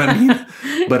I mean?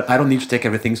 But I don't need to take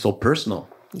everything so personal.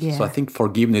 Yeah. So I think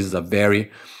forgiveness is a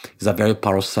very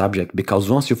powerful subject, because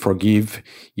once you forgive,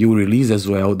 you release as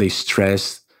well the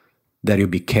stress that you'll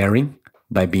be carrying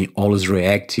by being always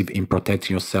reactive in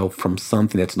protecting yourself from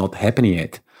something that's not happening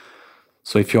yet.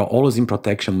 So if you're always in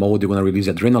protection mode, you're going to release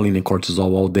adrenaline and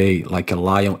cortisol all day, like a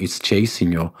lion is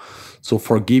chasing you. So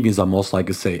forgiving is almost like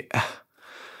you say,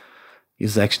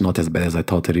 it's actually not as bad as I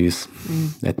thought it is.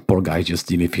 That poor guy just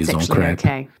dealing with his own crap.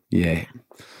 Okay. Yeah.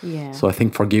 Yeah. So I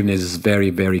think forgiveness is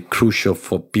very, very crucial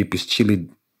for people,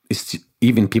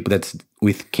 even people that's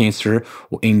with cancer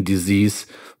or any disease.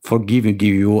 Forgiving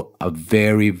give you a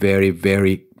very, very,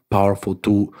 very powerful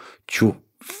tool to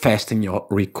fasten your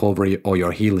recovery or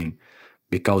your healing,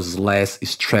 because less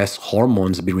stress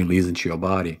hormones be released into your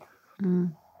body.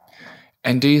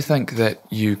 And do you think that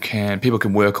people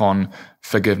can work on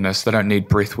forgiveness? They don't need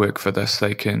breath work for this.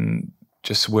 They can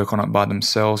just work on it by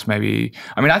themselves. Maybe,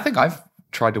 I mean, I think I've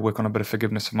tried to work on a bit of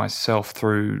forgiveness of myself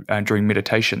through during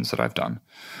meditations that I've done,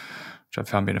 which I've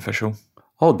found beneficial.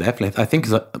 Oh, definitely. I think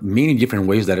there's many different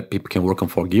ways that people can work on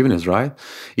forgiveness, right?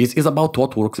 It's about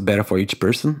what works better for each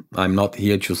person. I'm not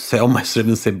here to sell my service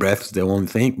and say breath is the only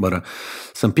thing, but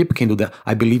some people can do that.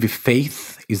 I believe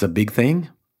faith is a big thing.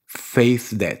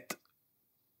 Faith that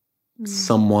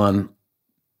someone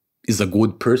is a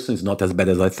good person, is not as bad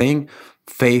as I think.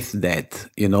 Faith that,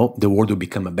 the world will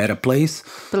become a better place.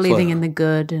 Believing in the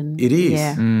good. And it is.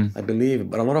 Yeah. I believe.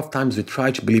 But a lot of times we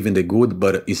try to believe in the good,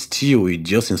 but it's still we're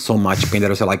just in so much pain that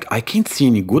I say, like, I can't see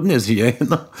any goodness here.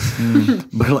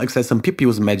 But like I said, some people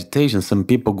use meditation. Some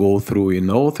people go through,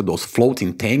 through those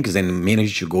floating tanks and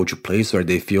manage to go to a place where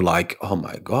they feel like, oh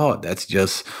my God, that's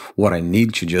just what I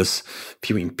need to just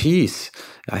feel in peace.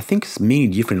 I think it's many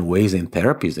different ways in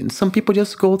therapies. And some people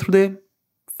just go through the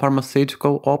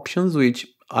pharmaceutical options, which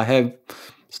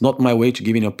it's not my way to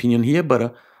give an opinion here,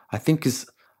 but I think it's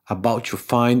about to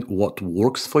find what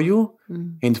works for you.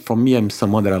 And for me, I'm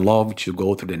someone that I love to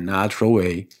go through the natural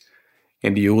way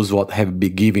and use what have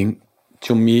been given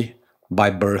to me by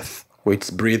birth, which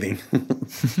is breathing.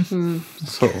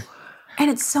 And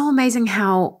it's so amazing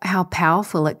how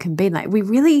powerful it can be. Like, we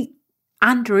really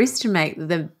underestimate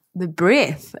the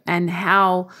breath and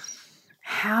how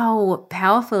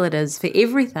powerful it is for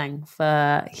everything,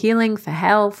 for healing, for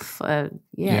health.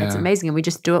 It's amazing. And we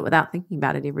just do it without thinking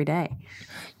about it every day.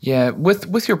 Yeah.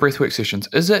 With your breathwork sessions,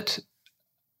 is it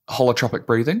holotropic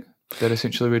breathing that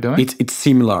essentially we're doing? It's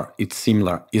similar.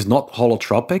 It's not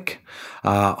holotropic.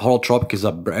 Holotropic is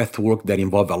a breath work that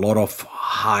involves a lot of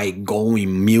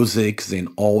high-going musics and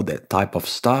all that type of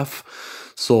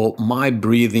stuff. So my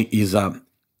breathing is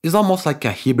almost like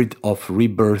a hybrid of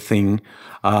rebirthing.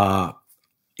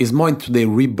 Is more into the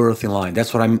rebirthing line.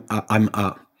 That's what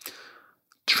I'm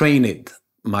trained.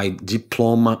 My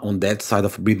diploma on that side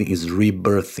of breathing is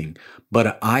rebirthing.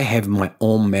 But I have my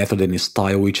own method and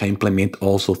style, which I implement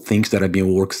also things that I've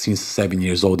been working since 7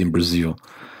 years old in Brazil.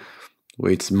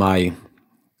 It's my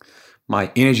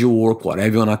energy work,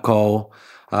 whatever you want to call.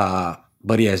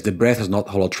 But yes, the breath is not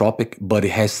holotropic, but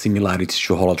it has similarities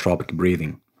to holotropic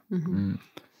breathing. Mm-hmm.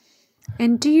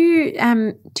 And do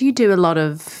you do a lot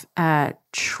of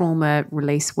trauma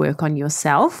release work on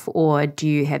yourself, or do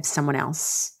you have someone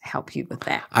else help you with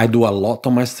that? I do a lot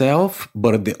on myself,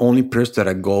 but the only person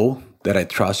that I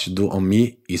trust to do on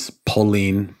me is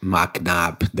Pauline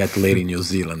McNabb, that lady in New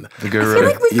Zealand. The guru. I feel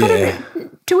like we've got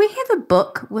do we have a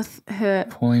book with her?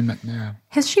 Pauline McNabb.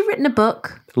 Has she written a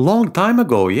book? Long time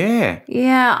ago, yeah.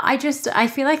 Yeah, I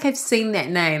feel like I've seen that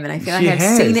name, and I feel like I've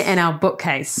seen it in our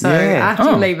bookcase. So after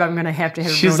you leave, I'm going to have a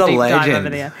real deep dive over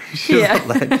there. She's a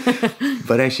legend.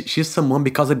 But she's someone,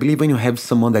 because I believe when you have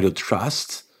someone that you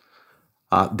trust,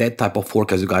 that type of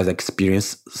work, as you guys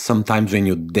experience, sometimes when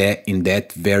you're in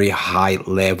that very high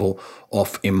level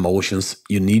of emotions,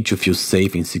 you need to feel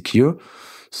safe and secure.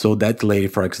 So that lady,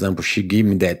 for example, she gave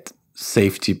me that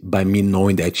safety by me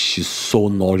knowing that she's so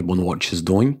knowledgeable in what she's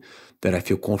doing, that I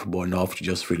feel comfortable enough to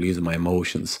just release my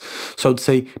emotions. So I would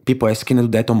say, people ask, can I do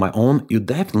that on my own? You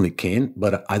definitely can,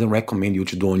 but I don't recommend you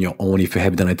to do on your own if you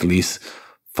have done at least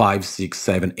 5, 6,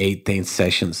 7, 8, 10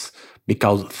 sessions,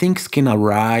 because things can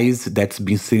arise that's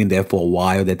been sitting there for a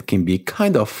while that can be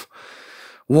kind of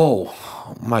whoa,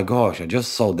 oh my gosh, I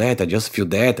just saw that. I just feel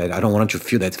that. I don't want you to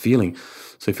feel that feeling.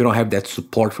 So if you don't have that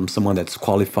support from someone that's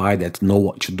qualified, that know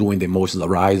what to do when the emotions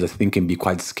arise, I think can be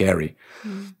quite scary.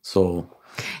 So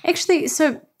Actually,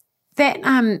 so that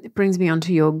brings me on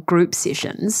to your group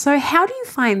sessions. So how do you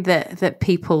find that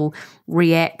people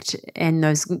react in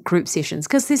those group sessions?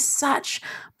 Because there's such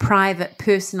private,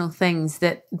 personal things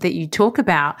that you talk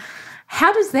about.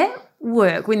 How does that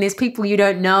work when there's people you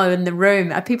don't know in the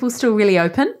room? Are people still really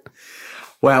open?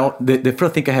 well, the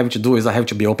first thing I have to do is I have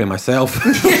to be open myself.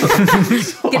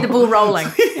 Get the ball rolling.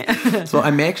 So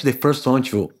I'm actually the first one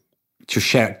to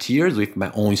share tears with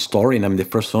my own story, and I'm the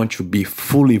first one to be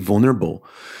fully vulnerable.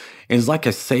 And it's like I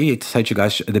said to you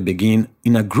guys at the beginning,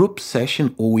 in a group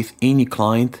session or with any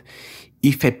client,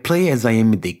 if I play as I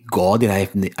am the God and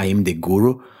I am the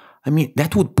guru, I mean,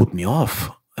 that would put me off.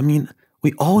 I mean,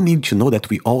 we all need to know that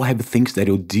we all have things that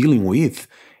we're dealing with.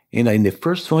 And I'm the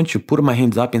first one to put my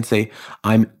hands up and say,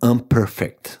 I'm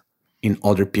imperfect in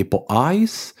other people's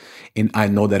eyes. And I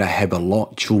know that I have a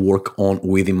lot to work on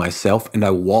within myself. And I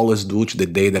will always do to the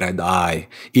day that I die,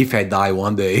 if I die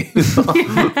one day.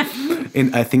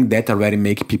 And I think that already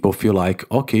makes people feel like,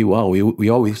 okay, wow, we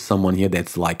always someone here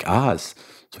that's like us.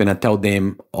 So when I tell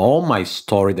them all my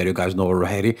story that you guys know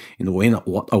already, and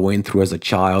what I went through as a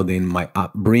child and my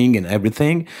upbringing and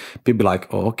everything, people are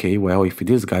like, oh, okay, well, if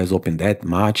these guys open that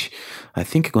much, I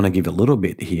think I'm going to give a little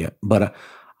bit here. But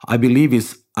I believe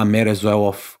it's a matter as well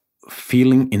of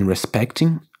feeling and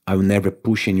respecting. I will never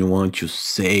push anyone to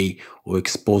say or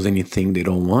expose anything they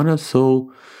don't want to.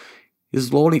 So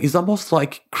it's almost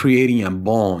like creating a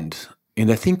bond. And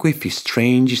I think with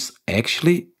strangers,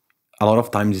 actually, a lot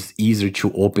of times it's easier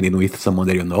to open it with someone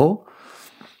that you know.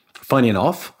 Funny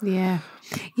enough. Yeah.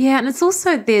 Yeah. And it's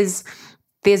also, there's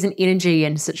an energy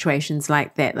in situations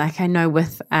like that. Like I know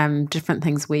with different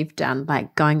things we've done,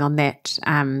 like going on that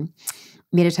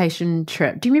meditation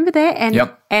trip. Do you remember that? And,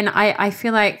 Yep. And I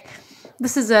feel like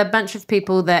this is a bunch of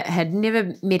people that had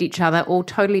never met each other, all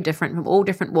totally different from all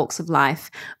different walks of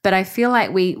life. But I feel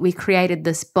like we created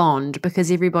this bond because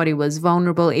everybody was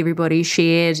vulnerable, everybody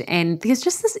shared, and there's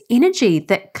just this energy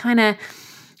that kind of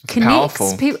connects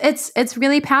powerful. people. It's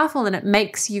really powerful, and it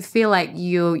makes you feel like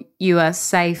you are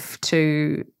safe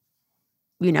to,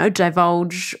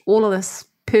 divulge all of this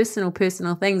personal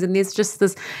things. And there's just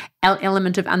this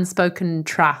element of unspoken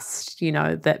trust,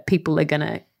 that people are going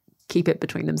to keep it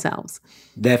between themselves.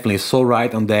 Definitely, so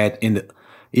right on that. And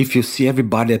if you see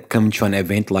everybody that come to an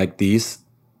event like this,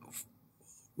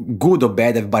 good or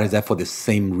bad, everybody's there for the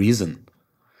same reason.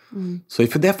 So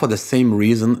if you're there for the same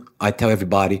reason, I tell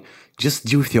everybody, just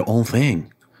deal with your own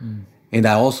thing. And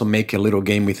I also make a little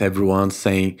game with everyone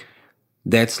saying,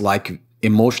 that's like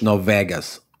emotional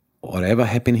Vegas. Whatever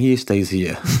happened here stays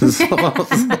here.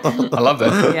 I love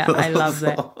that. Yeah, I love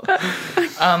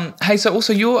that. Hey, so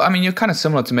also you're kind of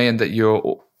similar to me in that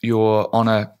you're on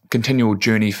a continual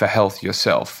journey for health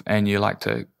yourself, and you like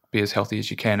to be as healthy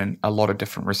as you can in a lot of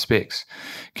different respects.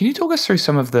 Can you talk us through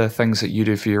some of the things that you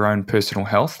do for your own personal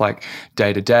health, like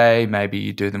day to day? Maybe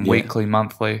you do them weekly,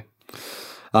 monthly.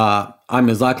 I'm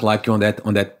exactly like you on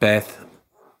that path,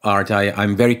 Art.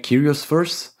 I'm very curious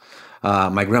first.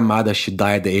 My grandmother, she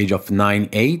died at the age of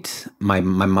 98, my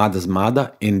mother's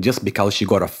mother, and just because she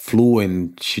got a flu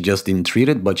and she just didn't treat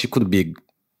it, but she could be,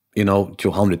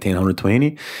 210,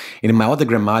 120. And my other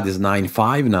grandmother is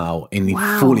 95 now, and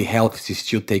fully healthy. She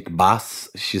still take baths,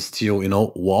 she still,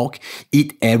 walk,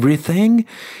 eat everything.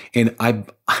 And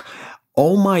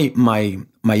all my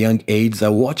young age, I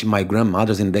watch my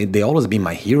grandmothers, and they always been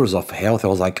my heroes of health. I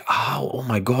was like, oh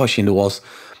my gosh, and it was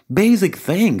basic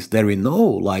things that we know,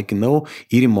 like,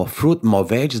 eating more fruit, more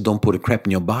veggies, don't put a crap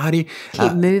in your body.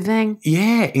 Keep moving.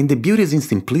 Yeah, and the beauty is in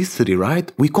simplicity,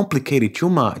 right? We complicate it too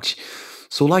much.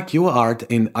 So like your Art,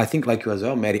 and I think like you as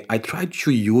well, Mary, I try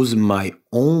to use my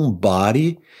own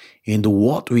body and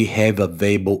what we have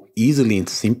available easily and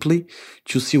simply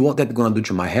to see what that's going to do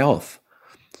to my health.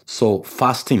 So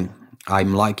fasting,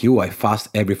 I'm like you, I fast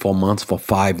every 4 months for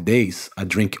 5 days. I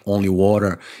drink only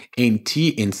water and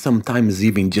tea, and sometimes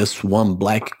even just one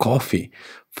black coffee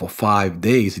for 5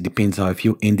 days. It depends how I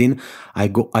feel. And then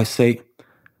I say,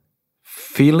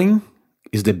 feeling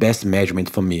is the best measurement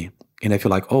for me. And I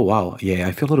feel like, oh, wow, yeah,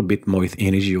 I feel a little bit more with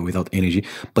energy or without energy.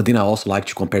 But then I also like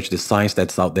to compare to the science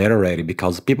that's out there already,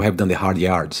 because people have done the hard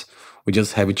yards. We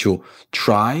just have to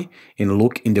try and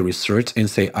look in the research and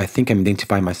say, I think I'm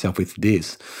identifying myself with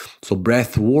this. So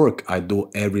breath work, I do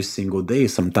every single day.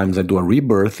 Sometimes I do a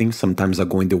rebirthing. Sometimes I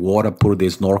go in the water, put the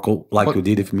snorkel like you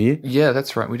did with me. Yeah,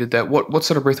 that's right. We did that. What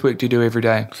sort of breath work do you do every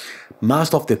day?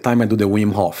 Most of the time I do the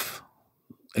Wim Hof.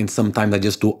 and sometimes I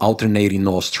just do alternating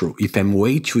nostril. If I'm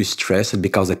way too stressed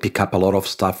because I pick up a lot of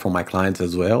stuff from my clients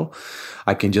as well,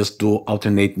 I can just do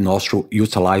alternate nostril,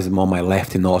 utilize more my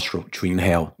left nostril to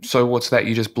inhale. So what's that?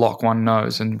 You just block one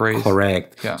nose and breathe?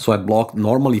 Correct. Yeah. So I block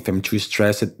normally if I'm too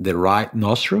stressed the right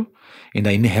nostril, and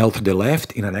I inhale to the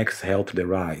left and I exhale to the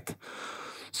right.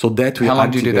 So that will How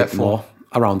long do you do that activate for? more,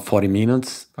 around 40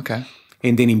 minutes. Okay.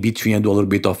 And then in between, I do a little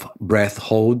bit of breath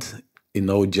hold,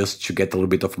 just to get a little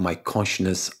bit of my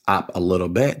consciousness up a little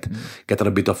bit, get a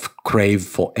little bit of crave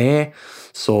for air.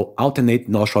 So alternate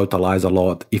nostril utilize a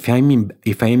lot. If I'm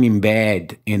in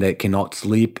bed and I cannot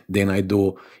sleep, then I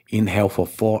do inhale for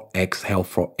 4, exhale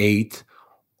for 8,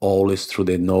 always through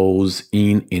the nose,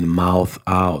 in and mouth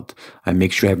out. I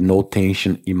make sure I have no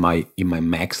tension in my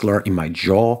maxilla, in my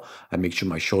jaw. I make sure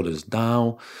my shoulders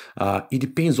down. It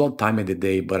depends what time of the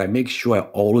day, but I make sure I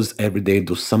always, every day,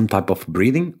 do some type of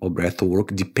breathing or breath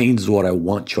work. Depends what I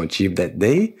want to achieve that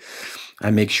day. I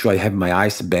make sure I have my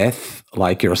ice bath,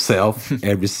 like yourself,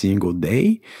 every single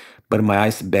day. But my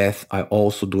ice bath, I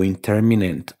also do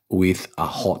intermittent with a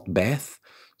hot bath.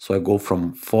 So I go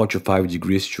from 45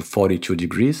 degrees to 42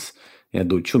 degrees. And I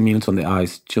do 2 minutes on the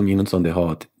ice, 2 minutes on the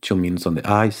hot, 2 minutes on the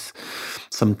ice.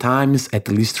 Sometimes, at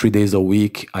least 3 days a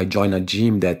week, I join a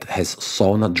gym that has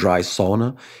sauna, dry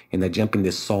sauna. And I jump in the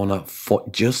sauna for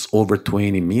just over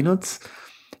 20 minutes.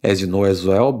 As you know as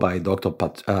well, by Dr.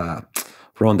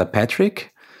 Rhonda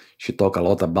Patrick. She talked a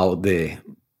lot about the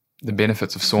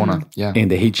benefits of sauna. Yeah.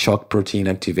 and the heat shock protein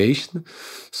activation.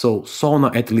 So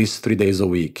sauna at least 3 days a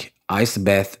week. Ice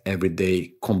bath every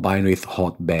day combined with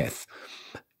hot bath.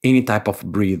 Any type of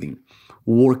breathing.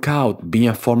 Workout. Being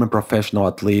a former professional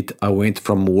athlete, I went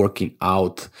from working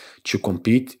out to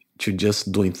compete to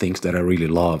just doing things that I really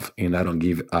love, and I don't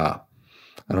give a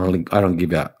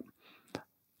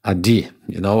D.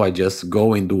 I just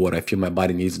go and do what I feel my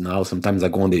body needs now. Sometimes I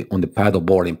go on the paddle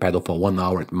board and paddle for 1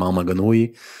 hour at Mount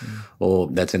Maunganui. Oh,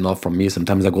 that's enough for me.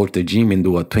 Sometimes I go to the gym and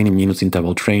do a 20 minutes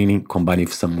interval training combined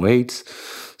with some weights.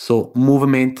 So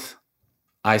movement,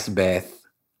 ice bath,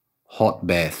 hot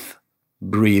bath,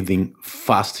 breathing,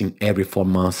 fasting every 4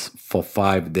 months for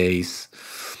 5 days.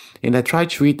 And I try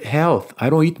to eat health.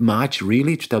 I don't eat much,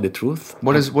 really, to tell the truth.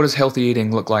 What does healthy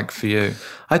eating look like for you?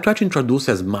 I try to introduce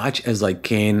as much as I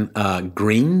can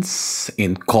greens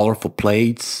in colorful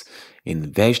plates,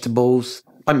 in vegetables.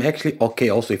 I'm actually okay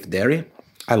also with dairy.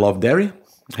 I love dairy.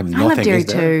 I love dairy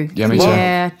too. Yeah, me too.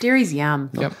 Yeah, dairy's yum.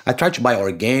 Yep. I try to buy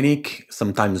organic,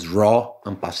 sometimes raw,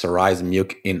 unpasteurized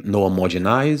milk and no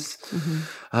homogenized.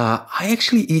 I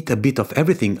actually eat a bit of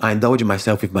everything. I indulge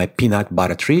myself with my peanut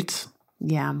butter treats.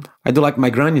 Yeah. I do like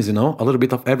my grannies, a little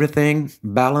bit of everything,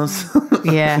 balance.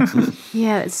 Yeah.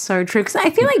 Yeah, it's so true. Because I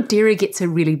feel like dairy gets a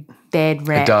really bad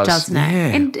rap, doesn't it?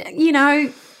 Yeah.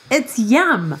 And, it's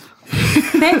yum.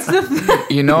 That's the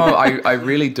thing. I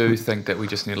really do think that we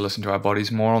just need to listen to our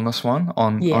bodies more on this one,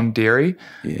 on dairy.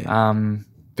 Yeah.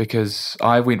 Because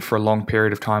I went for a long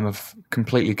period of time of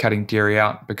completely cutting dairy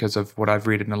out because of what I've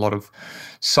read in a lot of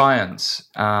science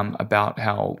about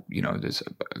how, there's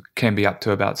can be up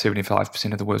to about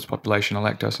 75% of the world's population are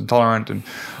lactose intolerant and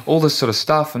all this sort of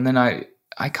stuff. And then I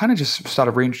kind of just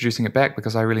started reintroducing it back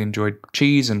because I really enjoyed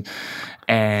cheese and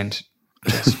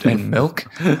milk.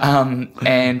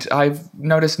 And I've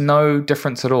noticed no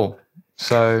difference at all.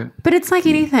 So, but it's like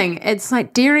anything. It's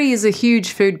like dairy is a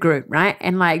huge food group, right?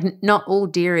 And like not all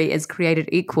dairy is created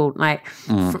equal. Like,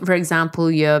 for example,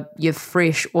 your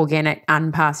fresh, organic,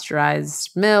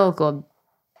 unpasteurized milk or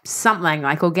something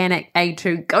like organic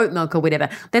A2 goat milk or whatever.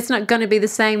 That's not going to be the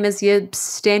same as your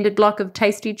standard block of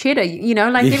tasty cheddar.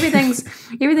 Everything's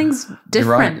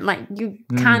different. Right. Like you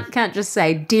can't just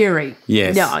say dairy.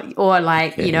 Yes. No, or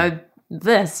like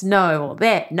this, no, or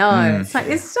that, no. It's like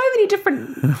there's so many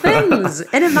different things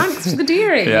in amongst the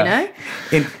dairy,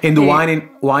 And the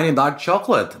wine and dark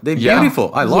chocolate, they're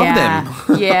beautiful. I love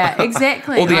them. Yeah,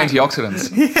 exactly. all the antioxidants.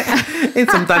 And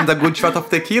sometimes a good shot of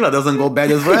tequila doesn't go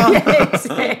bad as well. Yeah,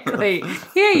 exactly.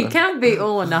 Yeah, you can't be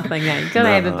all or nothing. You've got to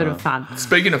have a bit of fun.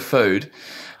 Speaking of food,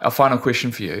 our final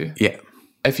question for you. Yeah.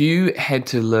 If you had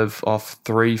to live off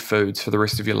 3 foods for the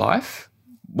rest of your life,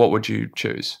 what would you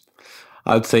choose?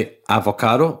 I would say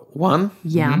avocado, 1,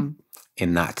 Yum.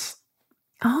 and nuts.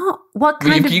 Oh, what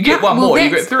kind of you get one more. You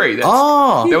get 3.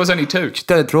 There was only 2. To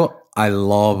tell the truth, I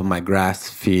love my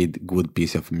grass-fed good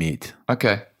piece of meat.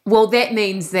 Okay. Well, that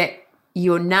means that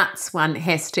your nuts one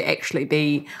has to actually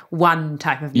be one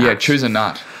type of nut. Yeah, choose a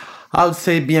nut. I would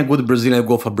say, being a good Brazilian, I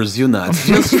go for Brazil nuts.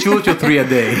 Just 2 to 3 a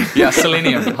day. Yeah,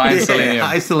 selenium. High in selenium.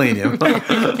 High selenium.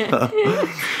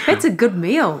 That's a good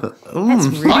meal. That's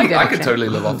really good. I could totally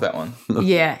live off that one.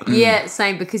 Yeah,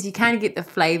 same, because you kind of get the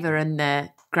flavour and the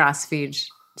grass-fed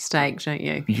steak, don't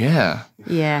you? Yeah.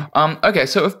 Yeah. Okay,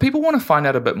 so if people want to find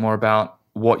out a bit more about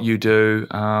what you do,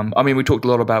 we talked a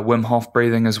lot about Wim Hof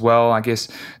breathing as well. I guess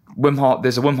Wim Hof,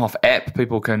 there's a Wim Hof app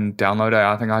people can download it.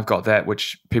 I think I've got that,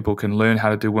 which people can learn how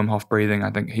to do Wim Hof breathing.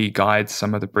 I think he guides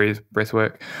some of the breath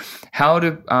work. How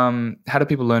do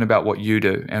people learn about what you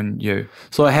do and you?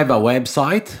 So I have a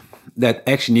website that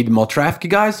actually need more traffic,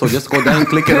 guys. So just go down and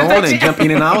click it on and jump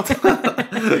in and out.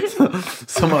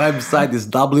 So my website is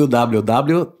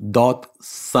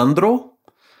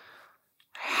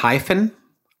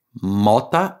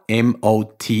www.sandro-mota,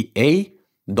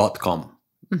 MOTA.com.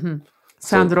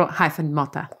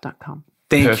 Sandro-mota.com.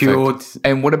 Thank you.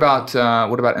 And what about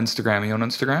Instagram? Are you on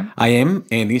Instagram? I am,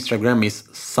 and Instagram is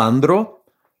Sandro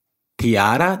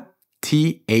Thiara,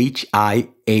 THIARA,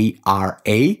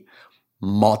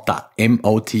 Mota,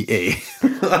 MOTA.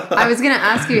 I was going to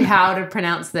ask you how to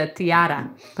pronounce the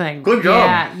Thiara thing. Good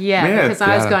job. Yeah, because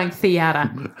I was going Thiara,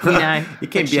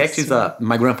 It can be actually,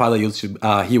 my grandfather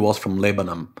he was from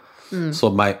Lebanon. So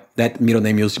that middle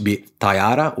name used to be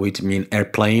Tayara, which means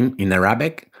airplane in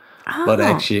Arabic. Oh. But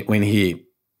actually, when he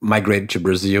migrated to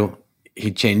Brazil,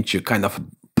 he changed to kind of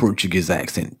Portuguese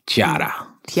accent, Tiara.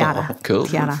 Tiara. So, cool.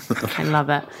 Tiara. I love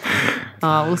it.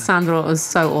 Oh, well, Sandro, it was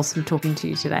so awesome talking to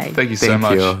you today. Thank you so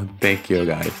much. Thank you,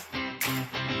 guys.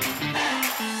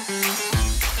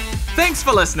 Thanks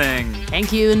for listening.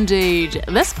 Thank you indeed.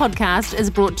 This podcast is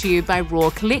brought to you by Raw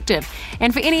Collective.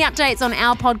 And for any updates on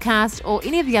our podcast or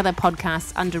any of the other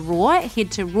podcasts under Raw,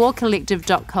 head to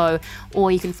rawcollective.co,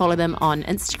 or you can follow them on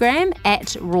Instagram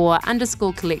at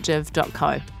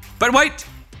raw_collective.co. But wait,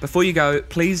 before you go,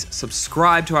 please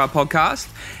subscribe to our podcast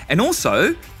and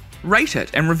also rate it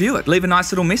and review it. Leave a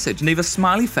nice little message, leave a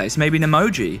smiley face, maybe an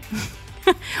emoji.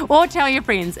 Or tell your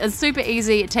friends. It's super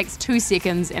easy. It takes 2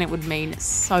 seconds and it would mean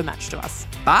so much to us.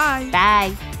 Bye.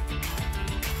 Bye.